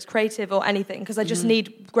lend to it, whether it's creative or anything, because I just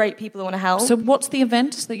need great people who want to help. So what's the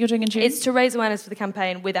event that you're doing in June? It's to raise awareness for the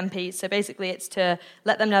campaign with MPs, so basically it's to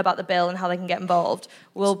let them know about the bill and how they can get involved.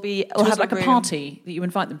 We'll have like a party that you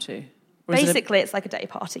invite them to? Basically, it's like a day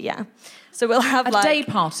party, yeah. So we'll have a day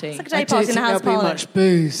party? It's like a day party in the House of Parliament.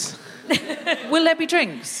 There'll be much booze. Will there be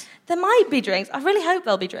drinks? There might be drinks. I really hope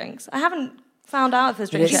there'll be drinks. I haven't found out if there's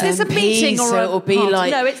drinks yet. Is this a meeting or so it'll be party?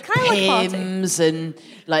 like No, it's kind of like a party. hymns and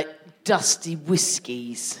like dusty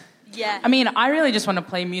whiskies. Yeah. I mean, I really just want to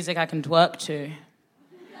play music I can twerk to.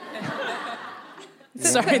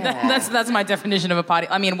 Sorry, that's my definition of a party.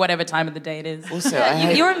 I mean, whatever time of the day it is. Also,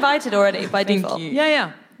 you're invited already by Thank default. you.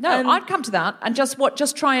 Yeah. No, I'd come to that and just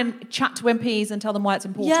try and chat to MPs and tell them why it's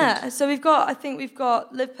important. Yeah, so we've got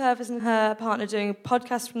Liv Purvis and her partner doing a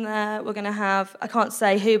podcast from there. We're going to have, I can't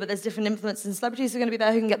say who, but there's different influencers and celebrities who are going to be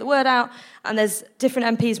there who can get the word out. And there's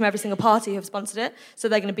different MPs from every single party who have sponsored it. So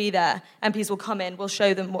they're going to be there. MPs will come in, we'll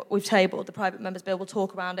show them what we've tabled, the private members bill, we'll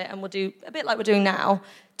talk around it, and we'll do a bit like we're doing now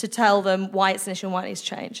to tell them why it's an issue and why it needs to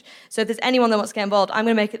change. So if there's anyone that wants to get involved, I'm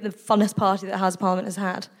going to make it the funnest party that the House of Parliament has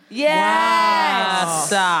had.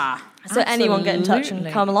 Yes! Wow. So anyone get in touch and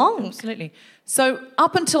come along. Absolutely. So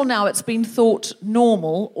up until now, it's been thought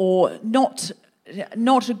normal or not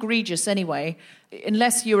egregious anyway,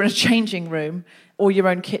 unless you're in a changing room or your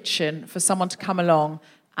own kitchen, for someone to come along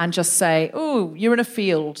and just say, oh, you're in a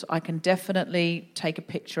field, I can definitely take a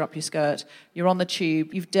picture up your skirt. You're on the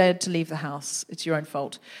tube, you've dared to leave the house, it's your own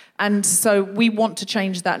fault. And so we want to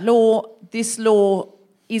change that law. This law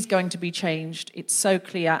is going to be changed. It's so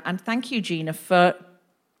clear. And thank you, Gina, for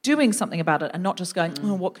doing something about it and not just going,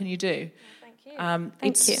 oh, what can you do? Thank you.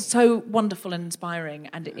 It's so wonderful and inspiring,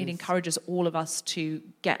 and it encourages all of us to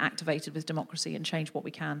get activated with democracy and change what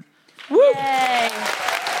we can. Woo! Yay!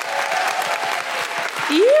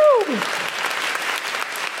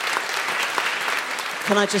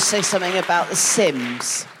 Can I just say something about The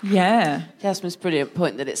Sims? Yeah. Yassmin's brilliant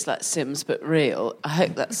point that it's like Sims but real. I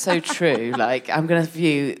hope that's so true. Like, I'm going to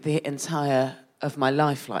view the entire of my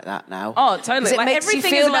life like that now. Oh, totally. It Like, makes you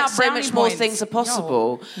everything feel is like about so brownie much more points. things are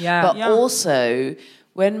possible. Yeah. But Yeah. also,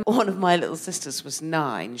 when one of my little sisters was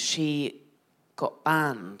 9, she got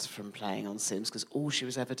banned from playing on Sims because all she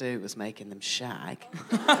was ever doing was making them shag.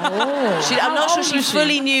 I'm not sure she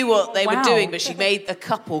fully knew what they were doing, but she made the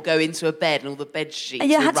couple go into a bed and all the bed sheets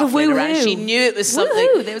were had to ruffling around. woo-hoo. She knew it was something.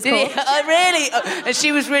 Woo-hoo, that was cool. Really, and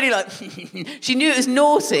she was really like, she knew it was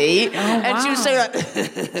naughty, and she was so like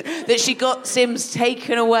that she got Sims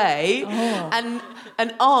taken away, and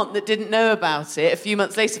an aunt that didn't know about it a few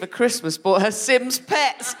months later for Christmas bought her Sims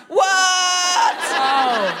pets. What?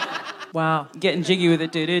 Oh. Wow. Getting jiggy with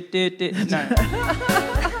it. No.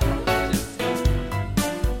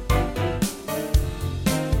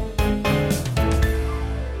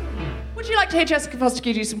 Would you like to hear Jessica Foster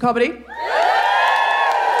do some comedy? Then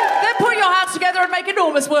put your hands together and make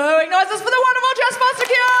enormous woohooing noises for the wonderful Jess Foster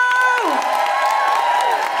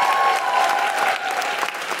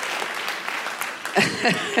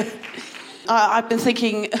I've been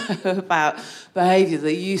thinking about behaviour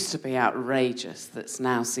that used to be outrageous that's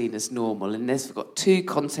now seen as normal, and we've got two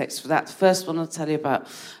contexts for that. The first one I'll tell you about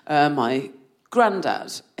my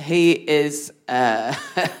granddad. He is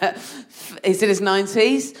he's in his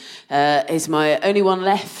 90s. He's my only one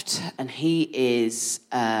left, and he is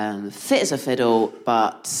fit as a fiddle,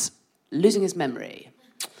 but losing his memory.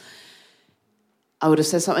 I would have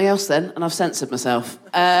said something else then, and I've censored myself.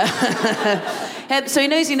 So he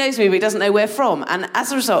knows me, but he doesn't know where from. And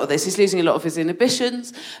as a result of this, he's losing a lot of his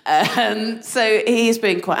inhibitions. So he is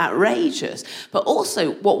being quite outrageous. But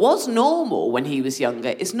also, what was normal when he was younger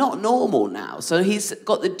is not normal now. So he's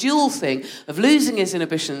got the dual thing of losing his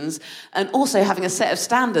inhibitions and also having a set of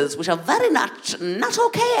standards which are very much not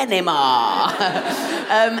okay anymore.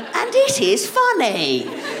 And it is funny.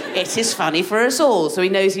 It is funny for us all. So he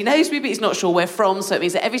knows me, but he's not sure where from. So it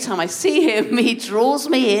means that every time I see him, he draws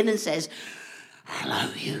me in and says, "Hello,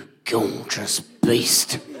 you gorgeous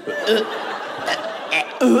beast."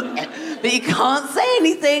 But you can't say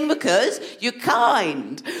anything because you're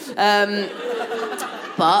kind.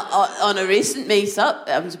 But on a recent meet-up,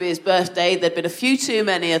 it happened to be his birthday, there'd been a few too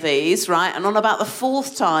many of these, right? And on about the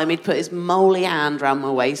fourth time, he'd put his moly hand round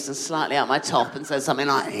my waist and slightly up my top and said something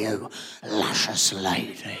like, "You luscious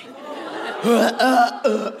lady."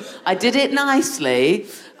 I did it nicely.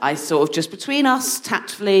 I sort of, just between us,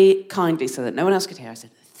 tactfully, kindly, so that no one else could hear, I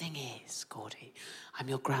said, "The thing is, Gordy, I'm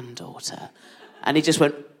your granddaughter." And he just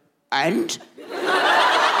went, "And?"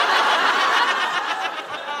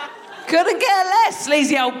 Couldn't get less,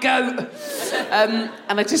 sleazy old goat. And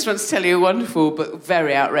I just want to tell you a wonderful but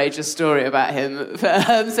very outrageous story about him.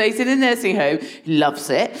 So he's in a nursing home, he loves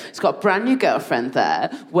it. He's got a brand new girlfriend there,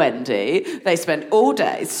 Wendy. They spend all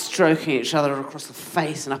day stroking each other across the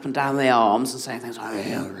face and up and down the arms and saying things like,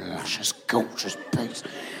 "You luscious, gorgeous beast."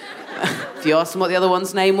 If you ask them what the other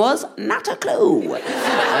one's name was, not a clue.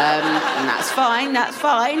 And that's fine.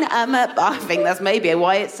 I think that's maybe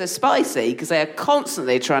why it's so spicy, because they are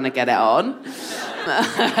constantly trying to get it on.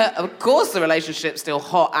 Of course, the relationship's still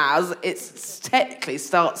hot as it technically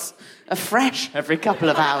starts afresh every couple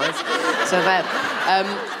of hours. So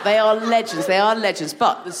they are legends.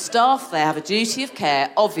 But the staff there have a duty of care,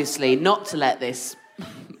 obviously, not to let this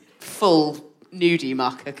full nudie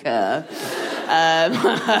muck occur.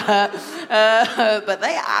 But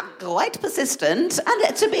they are quite persistent,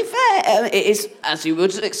 and to be fair, it is, as you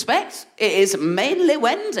would expect, it is mainly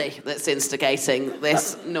Wendy that's instigating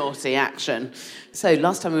this naughty action. So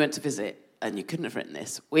last time we went to visit, and you couldn't have written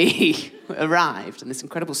this, we arrived, and this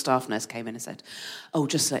incredible staff nurse came in and said, "Oh,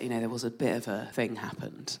 just to let you know, there was a bit of a thing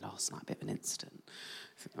happened last night, a bit of an incident."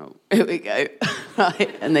 Oh, here we go.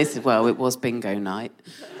 Right. And they said, "Well, it was bingo night."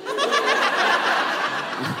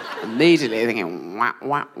 Immediately thinking,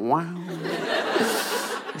 wow.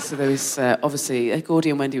 So there was, obviously,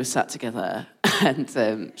 Gordy and Wendy were sat together, and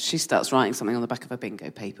she starts writing something on the back of a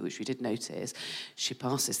bingo paper, which we did notice. She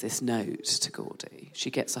passes this note to Gordy.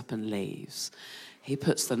 She gets up and leaves. He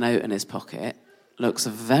puts the note in his pocket, looks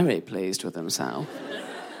very pleased with himself,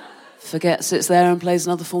 forgets it's there and plays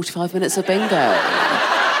another 45 minutes of bingo.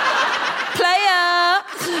 Player!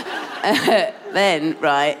 Then,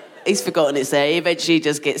 right, he's forgotten it's there. He eventually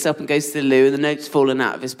just gets up and goes to the loo, and the note's fallen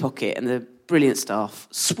out of his pocket, and the brilliant staff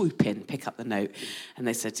swoop in, pick up the note, and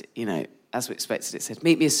they said, as we expected, it said,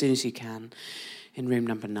 "Meet me as soon as you can in room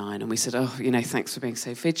number 9. And we said, "Oh, thanks for being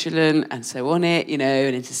so vigilant and so on it, and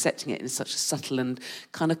intercepting it in such a subtle and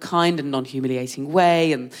kind and non-humiliating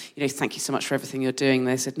way. And, thank you so much for everything you're doing." And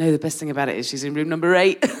they said, "No, the best thing about it is she's in room number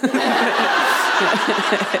 8.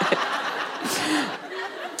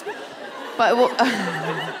 But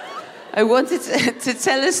I wanted to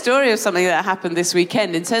tell a story of something that happened this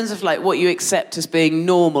weekend in terms of what you accept as being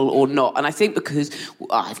normal or not. And I think because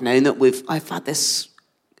I've known that I've had this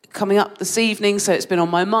coming up this evening, so it's been on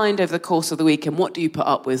my mind over the course of the weekend. What do you put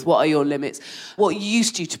up with? What are your limits? What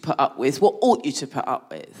used you to put up with? What ought you to put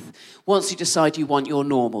up with once you decide you want your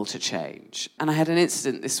normal to change? And I had an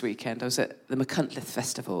incident this weekend. I was at the Machynlleth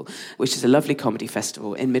Festival, which is a lovely comedy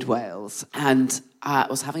festival in mid-Wales, and I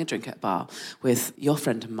was having a drink at a bar with your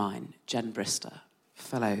friend of mine, Jen Brister,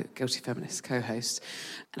 fellow Guilty Feminist co-host,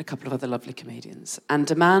 and a couple of other lovely comedians.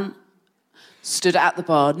 And a man stood at the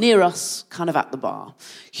bar, near us, kind of at the bar.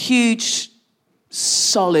 Huge,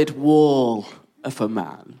 solid wall of a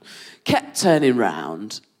man. Kept turning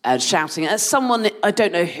round and shouting at someone, I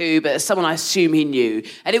don't know who, but someone I assume he knew.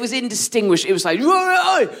 And it was indistinguishable. It was like,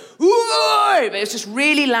 "Oi, oi!" But it was just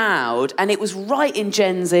really loud, and it was right in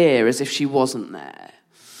Jen's ear as if she wasn't there.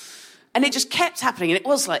 And it just kept happening, and it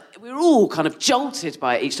was like, we were all kind of jolted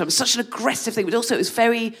by it each time. It was such an aggressive thing, but also it was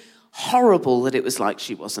very horrible that it was like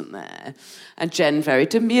she wasn't there. And Jen very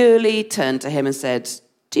demurely turned to him and said,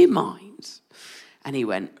 "Do you mind?" And he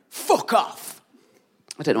went, "Fuck off."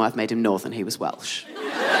 I don't know why I've made him Northern, he was Welsh.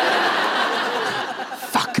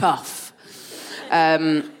 Fuck off.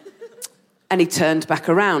 And he turned back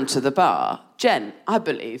around to the bar. Jen, I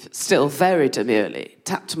believe, still very demurely,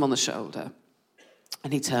 tapped him on the shoulder.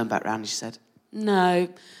 And he turned back round and she said, "No,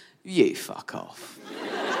 you fuck off."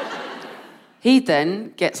 He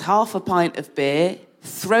then gets half a pint of beer,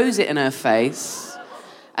 throws it in her face,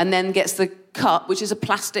 and then gets the cup, which is a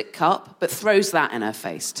plastic cup, but throws that in her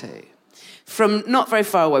face too. From not very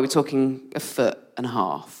far away, we're talking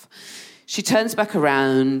 1.5 feet. She turns back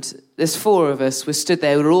around. There's 4 of us. We're stood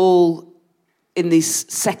there. We're all in these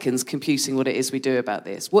seconds computing what it is we do about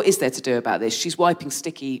this. What is there to do about this? She's wiping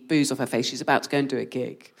sticky booze off her face. She's about to go and do a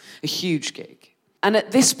gig, a huge gig. And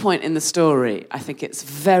at this point in the story, I think it's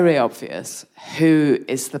very obvious who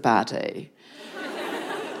is the baddie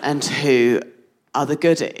and who are the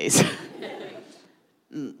goodies.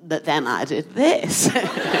 But then I did this.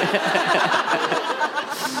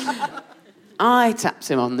 I tapped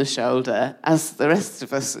him on the shoulder as the rest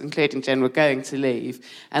of us, including Jen, were going to leave,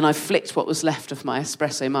 and I flicked what was left of my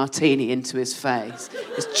espresso martini into his face.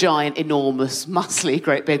 This giant, enormous, muscly,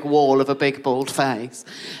 great big wall of a big, bald face.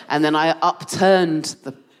 And then I upturned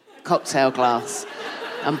the cocktail glass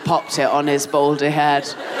and popped it on his baldy head.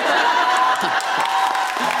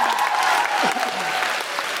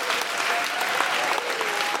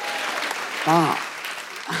 But,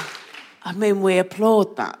 I mean, we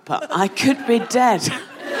applaud that, but I could be dead.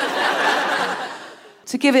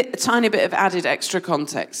 To give it a tiny bit of added extra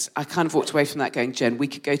context, I kind of walked away from that going, Jen, we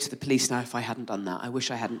could go to the police now if I hadn't done that. I wish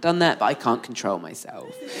I hadn't done that, but I can't control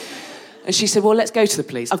myself. And she said, well, let's go to the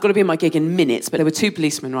police. I've got to be in my gig in minutes, but there were 2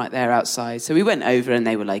 policemen right there outside. So we went over and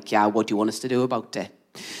they were like, yeah, what do you want us to do about it?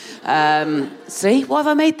 See, what have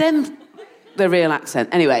I made them? The real accent.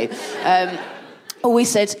 Anyway, we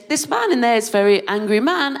said, this man in there is a very angry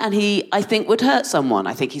man and he, I think, would hurt someone.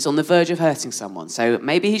 I think he's on the verge of hurting someone. So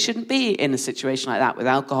maybe he shouldn't be in a situation like that with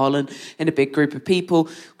alcohol and in a big group of people.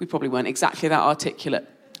 We probably weren't exactly that articulate.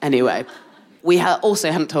 Anyway, we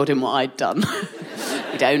also hadn't told him what I'd done.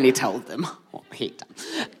 We'd only told them what he'd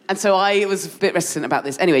done. And so I was a bit reticent about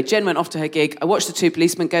this. Anyway, Jen went off to her gig. I watched the 2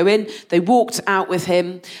 policemen go in. They walked out with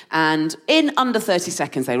him. And in under 30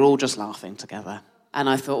 seconds, they were all just laughing together. And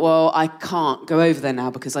I thought, well, I can't go over there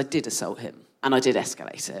now because I did assault him and I did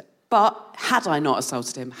escalate it. But had I not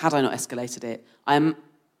assaulted him, had I not escalated it, I'm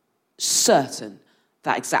certain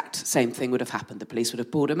that exact same thing would have happened. The police would have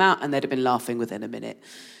pulled him out and they'd have been laughing within a minute.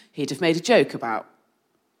 He'd have made a joke about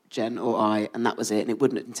Jen or I, and that was it, and it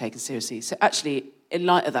wouldn't have been taken seriously. So actually, in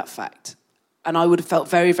light of that fact, and I would have felt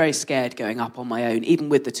very, very scared going up on my own, even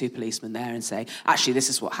with the 2 policemen there, and saying, actually, this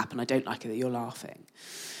is what happened. I don't like it that you're laughing.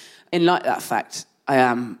 In light of that fact, I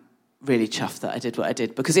am really chuffed that I did what I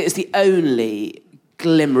did because it is the only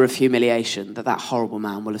glimmer of humiliation that horrible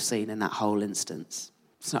man will have seen in that whole instance.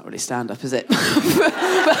 It's not really stand-up, is it?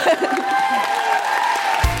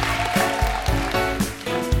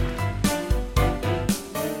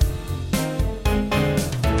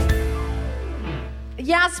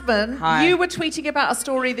 Yassmin, Hi. You were tweeting about a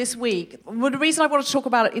story this week. Well, the reason I want to talk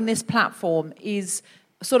about it in this platform is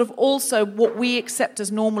sort of also what we accept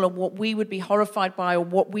as normal and what we would be horrified by or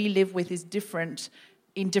what we live with is different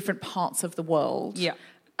in different parts of the world. Yeah.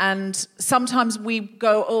 And sometimes we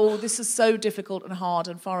go, oh, this is so difficult and hard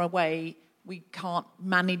and far away, we can't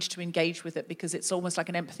manage to engage with it because it's almost like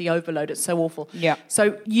an empathy overload. It's so awful. Yeah.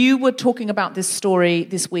 So you were talking about this story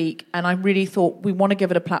this week, and I really thought we want to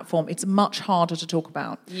give it a platform. It's much harder to talk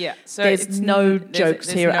about. Yeah. So there's no jokes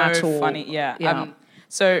there's here no at all. Funny, yeah.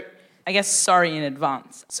 So I guess sorry in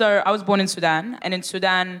advance. So I was born in Sudan, and in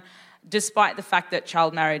Sudan, despite the fact that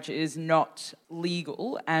child marriage is not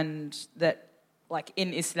legal and that, like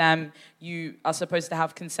in Islam, you are supposed to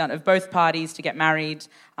have consent of both parties to get married,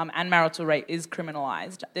 and marital rape is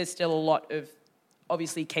criminalised, there's still a lot of,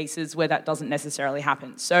 obviously, cases where that doesn't necessarily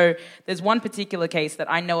happen. So there's one particular case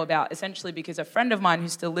that I know about, essentially because a friend of mine who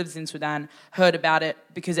still lives in Sudan heard about it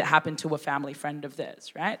because it happened to a family friend of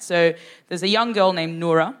theirs, right? So there's a young girl named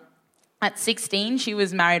Noura. At 16, she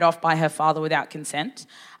was married off by her father without consent.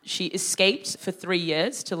 She escaped for 3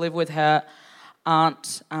 years to live with her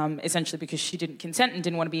aunt, essentially because she didn't consent and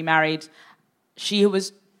didn't want to be married. She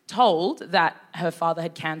was told that her father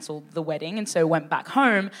had cancelled the wedding and so went back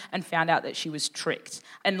home and found out that she was tricked.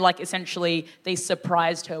 And, like, essentially, they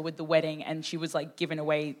surprised her with the wedding and she was, like, given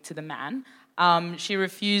away to the man. She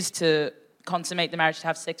refused to consummate the marriage, to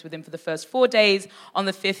have sex with him for the first 4 days. On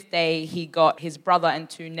the 5th day, he got his brother and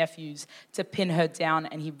 2 nephews to pin her down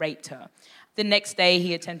and he raped her. The next day,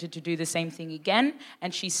 he attempted to do the same thing again,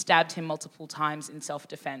 and she stabbed him multiple times in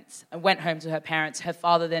self-defense and went home to her parents. Her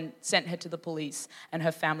father then sent her to the police, and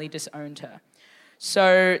her family disowned her.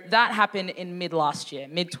 So that happened in mid-last year,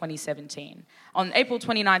 mid-2017. On April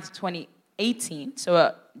 29th, 2018,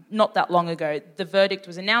 so not that long ago, the verdict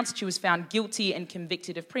was announced. She was found guilty and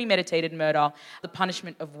convicted of premeditated murder, the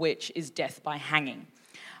punishment of which is death by hanging.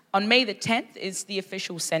 On May the 10th is the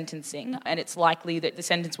official sentencing, and it's likely that the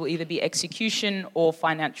sentence will either be execution or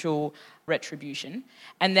financial retribution.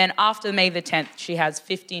 And then after May the 10th, she has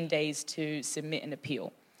 15 days to submit an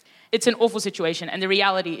appeal. It's an awful situation, and the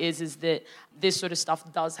reality is that this sort of stuff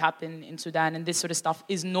does happen in Sudan, and this sort of stuff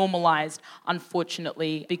is normalized,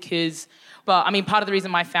 unfortunately, because, well, I mean, part of the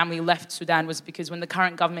reason my family left Sudan was because when the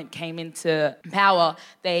current government came into power,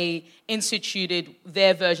 they instituted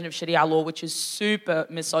their version of Sharia law, which is super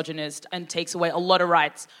misogynist and takes away a lot of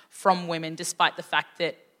rights from women, despite the fact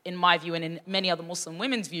that in my view and in many other Muslim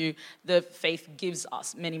women's view, the faith gives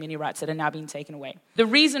us many, many rights that are now being taken away. The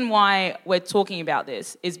reason why we're talking about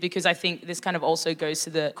this is because I think this kind of also goes to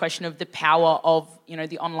the question of the power of,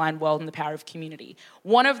 the online world and the power of community.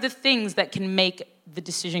 One of the things that can make the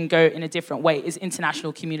decision go in a different way is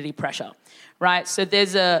international community pressure, right? So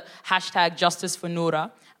there's a hashtag Justice for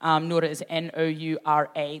Noura. Noura is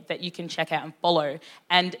Noura, that you can check out and follow.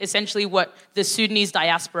 And essentially what the Sudanese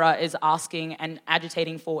diaspora is asking and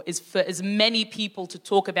agitating for is for as many people to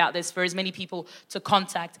talk about this, for as many people to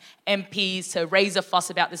contact MPs, to raise a fuss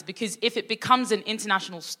about this, because if it becomes an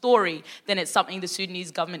international story, then it's something the Sudanese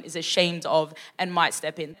government is ashamed of and might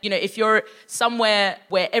step in. If you're somewhere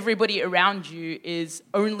where everybody around you is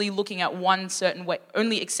only looking at one certain way,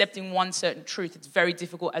 only accepting one certain truth, it's very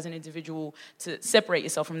difficult as an individual to separate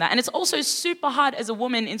yourself from that. And it's also super hard as a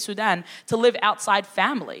woman in Sudan to live outside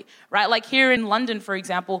family, right? Like here in London, for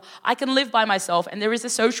example, I can live by myself and there is a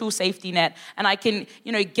social safety net and I can,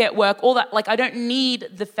 get work, all that. Like I don't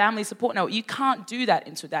need the family support. No, you can't do that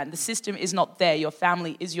in Sudan. The system is not there. Your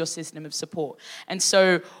family is your system of support. And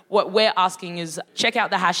so what we're asking is check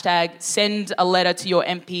out the hashtag, send a letter to your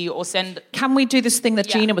MP or send... Can we do this thing that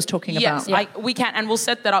Gina was talking about? Yes, we can. And we'll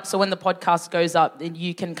set that up so when the podcast goes up,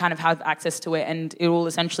 you can kind of have access to it and it will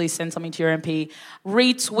essentially send something to your MP,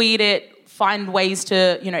 retweet it, find ways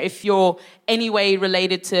to, if you're anyway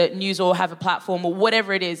related to news or have a platform or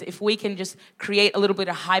whatever it is, if we can just create a little bit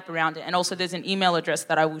of hype around it. And also there's an email address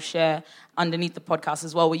that I will share underneath the podcast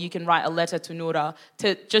as well, where you can write a letter to Noura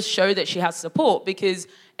to just show that she has support, because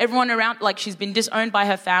everyone around, she's been disowned by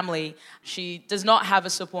her family. She does not have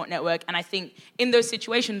a support network. And I think in those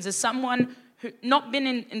situations, as someone who not been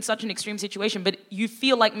in such an extreme situation, but you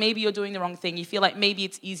feel like maybe you're doing the wrong thing. You feel like maybe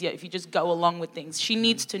it's easier if you just go along with things.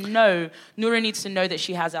 Noura needs to know that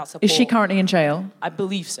she has our support. Is she currently in jail? I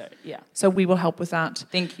believe so, yeah. So we will help with that.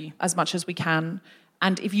 Thank you. As much as we can.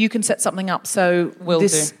 And if you can set something up, so Will do.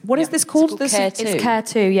 What is this called? Care 2. It's Care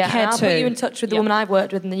 2, yeah. Care I'll 2. put you in touch with the woman I've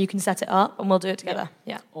worked with, and then you can set it up, and we'll do it together.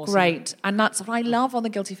 Yeah. Awesome. Great. And that's what I love on The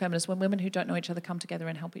Guilty Feminist, when women who don't know each other come together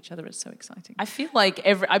and help each other. It's so exciting. I feel like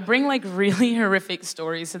I bring really horrific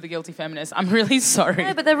stories to The Guilty Feminist. I'm really sorry.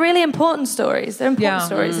 No, but they're really important stories. They're important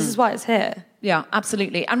stories. This is why it's here. Yeah,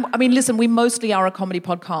 absolutely. And I mean, listen, we mostly are a comedy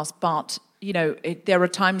podcast, but, there are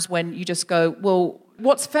times when you just go, well,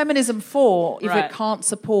 what's feminism for if it can't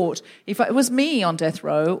support? If it was me on death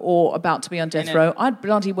row or about to be on death row, I'd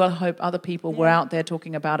bloody well hope other people were out there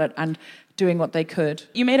talking about it and doing what they could.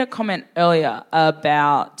 You made a comment earlier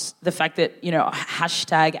about the fact that,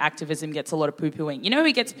 hashtag activism gets a lot of poo-pooing. You know who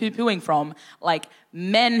it gets poo-pooing from? Like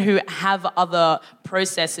men who have other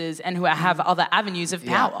processes and who have other avenues of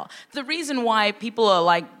power. The reason why people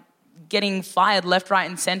are getting fired left, right,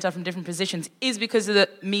 and centre from different positions is because of the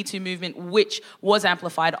Me Too movement, which was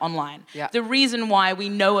amplified online. Yeah. The reason why we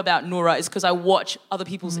know about Noura is because I watch other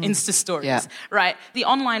people's Insta stories, right? The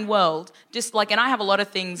online world, and I have a lot of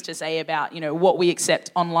things to say about, what we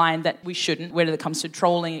accept online that we shouldn't, whether it comes to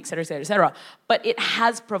trolling, et cetera, et cetera, et cetera. But it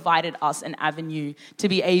has provided us an avenue to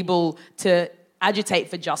be able to agitate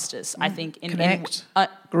for justice, I think. Connect.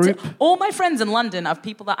 Group. All my friends in London are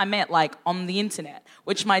people that I met, on the internet,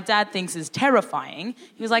 which my dad thinks is terrifying.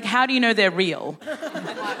 He was like, how do you know they're real?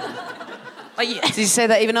 Did you say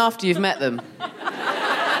that even after you've met them?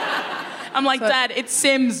 I'm like, Dad, it's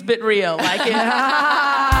Sims, but real.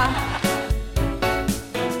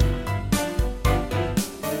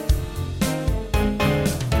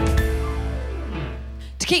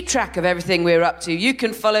 To keep track of everything we're up to, you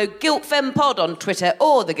can follow GuiltFemPod on Twitter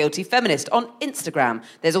or The Guilty Feminist on Instagram.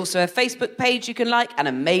 There's also a Facebook page you can like and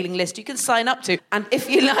a mailing list you can sign up to. And if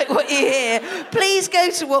you like what you hear, please go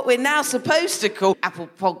to what we're now supposed to call Apple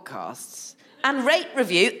Podcasts and rate,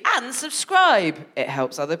 review and subscribe. It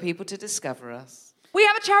helps other people to discover us. We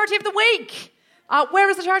have a charity of the week. Where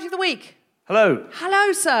is the charity of the week? Hello.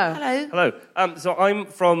 Hello, sir. Hello. Hello. So I'm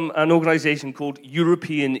from an organisation called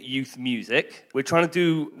European Youth Music. We're trying to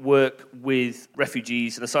do work with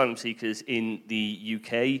refugees and asylum seekers in the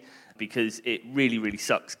UK because it really, really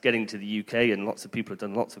sucks getting to the UK, and lots of people have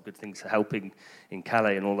done lots of good things for helping in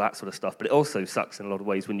Calais and all that sort of stuff. But it also sucks in a lot of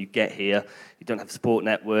ways when you get here. You don't have support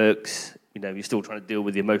networks. You're still trying to deal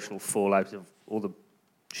with the emotional fallout of all the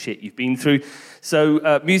shit you've been through.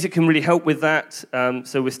 So music can really help with that.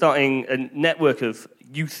 So we're starting a network of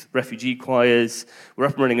youth refugee choirs. We're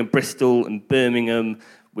up and running in Bristol and Birmingham.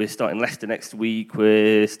 We're starting Leicester next week.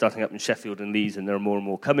 We're starting up in Sheffield and Leeds, and there are more and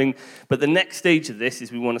more coming. But the next stage of this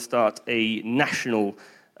is we want to start a national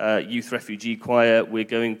youth refugee choir. We're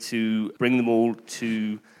going to bring them all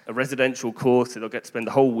to a residential course, so they'll get to spend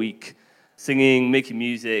the whole week singing, making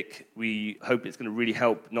music. We hope it's going to really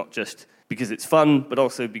help, not just because it's fun, but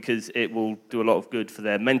also because it will do a lot of good for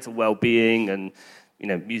their mental well-being, and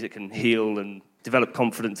music can heal and develop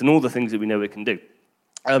confidence and all the things that we know it can do.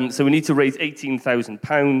 So we need to raise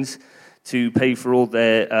 £18,000 to pay for all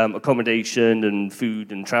their accommodation and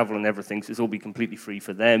food and travel and everything, so it's all be completely free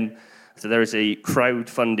for them. So there is a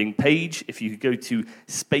crowdfunding page. If you go to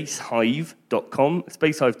spacehive.com,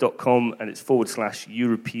 and it's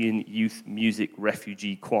 /European Youth Music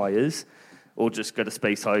Refugee Choirs, or just go to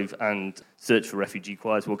Spacehive and search for refugee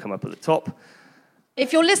choirs, will come up at the top.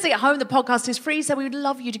 If you're listening at home, the podcast is free, so we would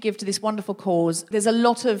love you to give to this wonderful cause. There's a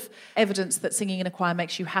lot of evidence that singing in a choir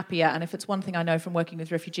makes you happier, and if it's one thing I know from working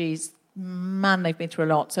with refugees, man, they've been through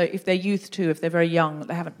a lot. So if they're youth too, if they're very young,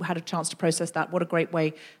 they haven't had a chance to process that, what a great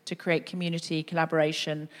way to create community,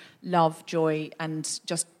 collaboration, love, joy, and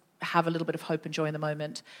just have a little bit of hope and joy in the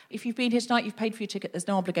moment. If you've been here tonight, you've paid for your ticket, there's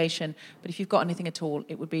no obligation, but if you've got anything at all,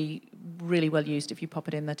 it would be really well used if you pop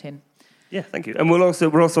it in the tin. Yeah, thank you. And we're also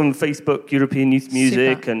on Facebook, European Youth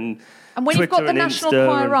Music, Super. and when Twitter, you've got the national Insta,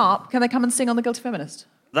 choir up, can they come and sing on The Guilty Feminist?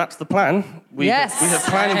 That's the plan. We have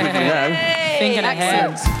planning with you now. Thinking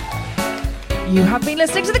ahead. You have been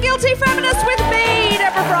listening to The Guilty Feminist with me,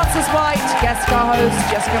 Deborah Francis-White, guest co-host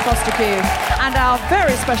Jessica Foster-Q, and our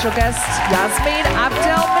very special guests, Yassmin,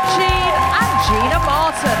 Abdel-Magied and Gina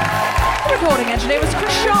Martin. The recording engineer was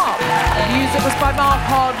Chris Sharp. The music was by Mark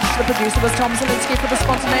Hodge. The producer was Tom Zielinski for The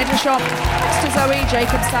Spontaneity Shop. Thanks to Zoe,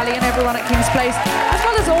 Jacob, Sally and everyone at King's Place, as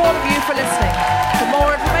well as all of you for listening. For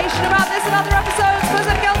more information about this and other episodes,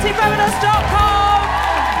 visit guiltyfeminist.com.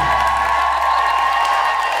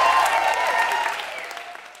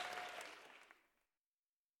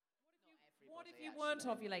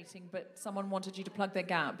 Ovulating, but someone wanted you to plug their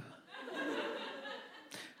gap.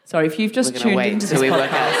 Sorry, if you've just tuned into this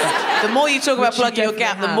podcast. The more you talk about plugging your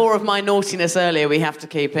gap, the more of my naughtiness earlier we have to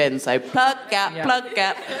keep in. So plug gap, plug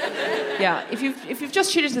gap. Yeah, if you've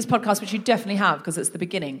just tuned into this podcast, which you definitely have because it's the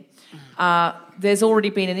beginning, there's already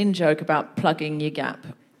been an in-joke about plugging your gap,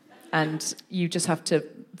 and you just have to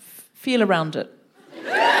feel around it.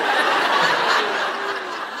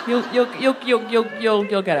 You'll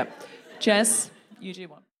get it. Jess, you do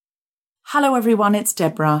one. Hello everyone, it's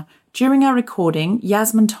Deborah. During our recording,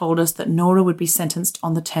 Yassmin told us that Nora would be sentenced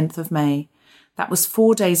on the 10th of May. That was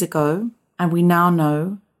 4 days ago, and we now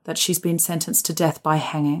know that she's been sentenced to death by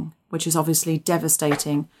hanging, which is obviously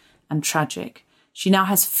devastating and tragic. She now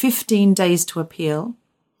has 15 days to appeal,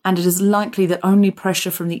 and it is likely that only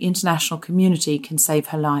pressure from the international community can save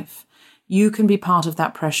her life. You can be part of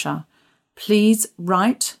that pressure. Please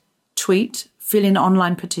write, tweet, fill in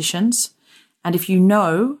online petitions, and if you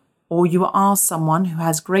know or you are someone who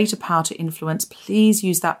has greater power to influence, please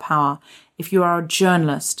use that power. If you are a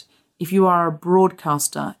journalist, if you are a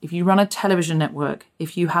broadcaster, if you run a television network,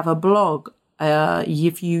 if you have a blog,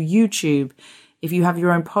 if you YouTube, if you have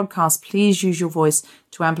your own podcast, please use your voice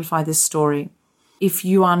to amplify this story. If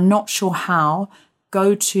you are not sure how,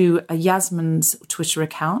 go to Yassmin's Twitter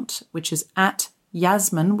account, which is at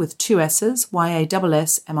Yassmin with 2 S's,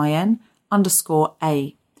 YASSMIN_A,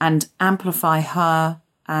 and amplify her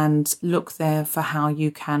and look there for how you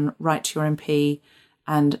can write to your MP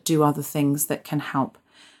and do other things that can help.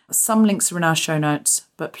 Some links are in our show notes,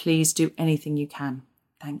 but please do anything you can.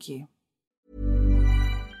 Thank you.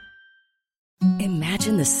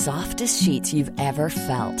 Imagine the softest sheets you've ever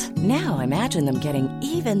felt. Now imagine them getting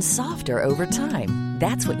even softer over time.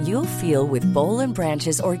 That's what you'll feel with Boll &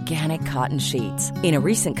 Branch's organic cotton sheets. In a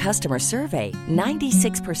recent customer survey,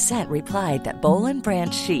 96% replied that Boll &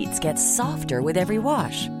 Branch sheets get softer with every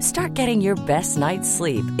wash. Start getting your best night's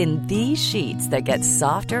sleep in these sheets that get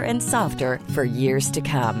softer and softer for years to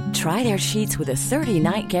come. Try their sheets with a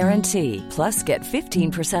 30-night guarantee. Plus, get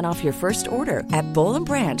 15% off your first order at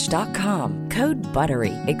bollandbranch.com. Code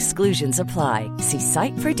BUTTERY. Exclusions apply. See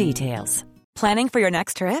site for details. Planning for your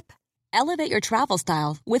next trip? Elevate your travel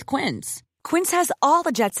style with Quince. Quince has all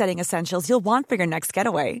the jet-setting essentials you'll want for your next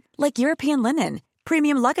getaway, like European linen,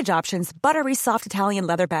 premium luggage options, buttery soft Italian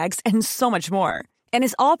leather bags, and so much more. And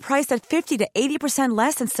is all priced at 50 to 80%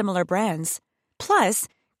 less than similar brands. Plus,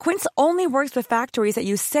 Quince only works with factories that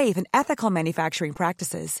use safe and ethical manufacturing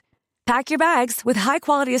practices. Pack your bags with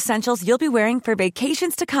high-quality essentials you'll be wearing for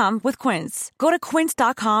vacations to come with Quince. Go to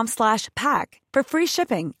quince.com/pack for free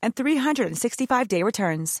shipping and 365-day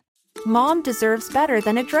returns. Mom deserves better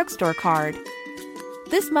than a drugstore card.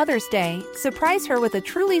 This Mother's Day, surprise her with a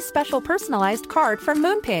truly special personalized card from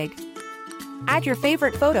Moonpig. Add your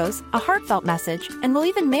favorite photos, a heartfelt message, and we'll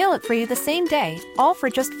even mail it for you the same day, all for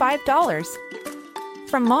just $5.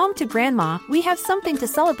 From mom to grandma, we have something to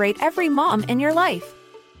celebrate every mom in your life.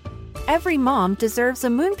 Every mom deserves a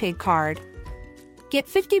Moonpig card. Get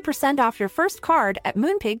 50% off your first card at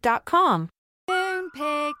moonpig.com.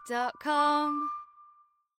 Moonpig.com.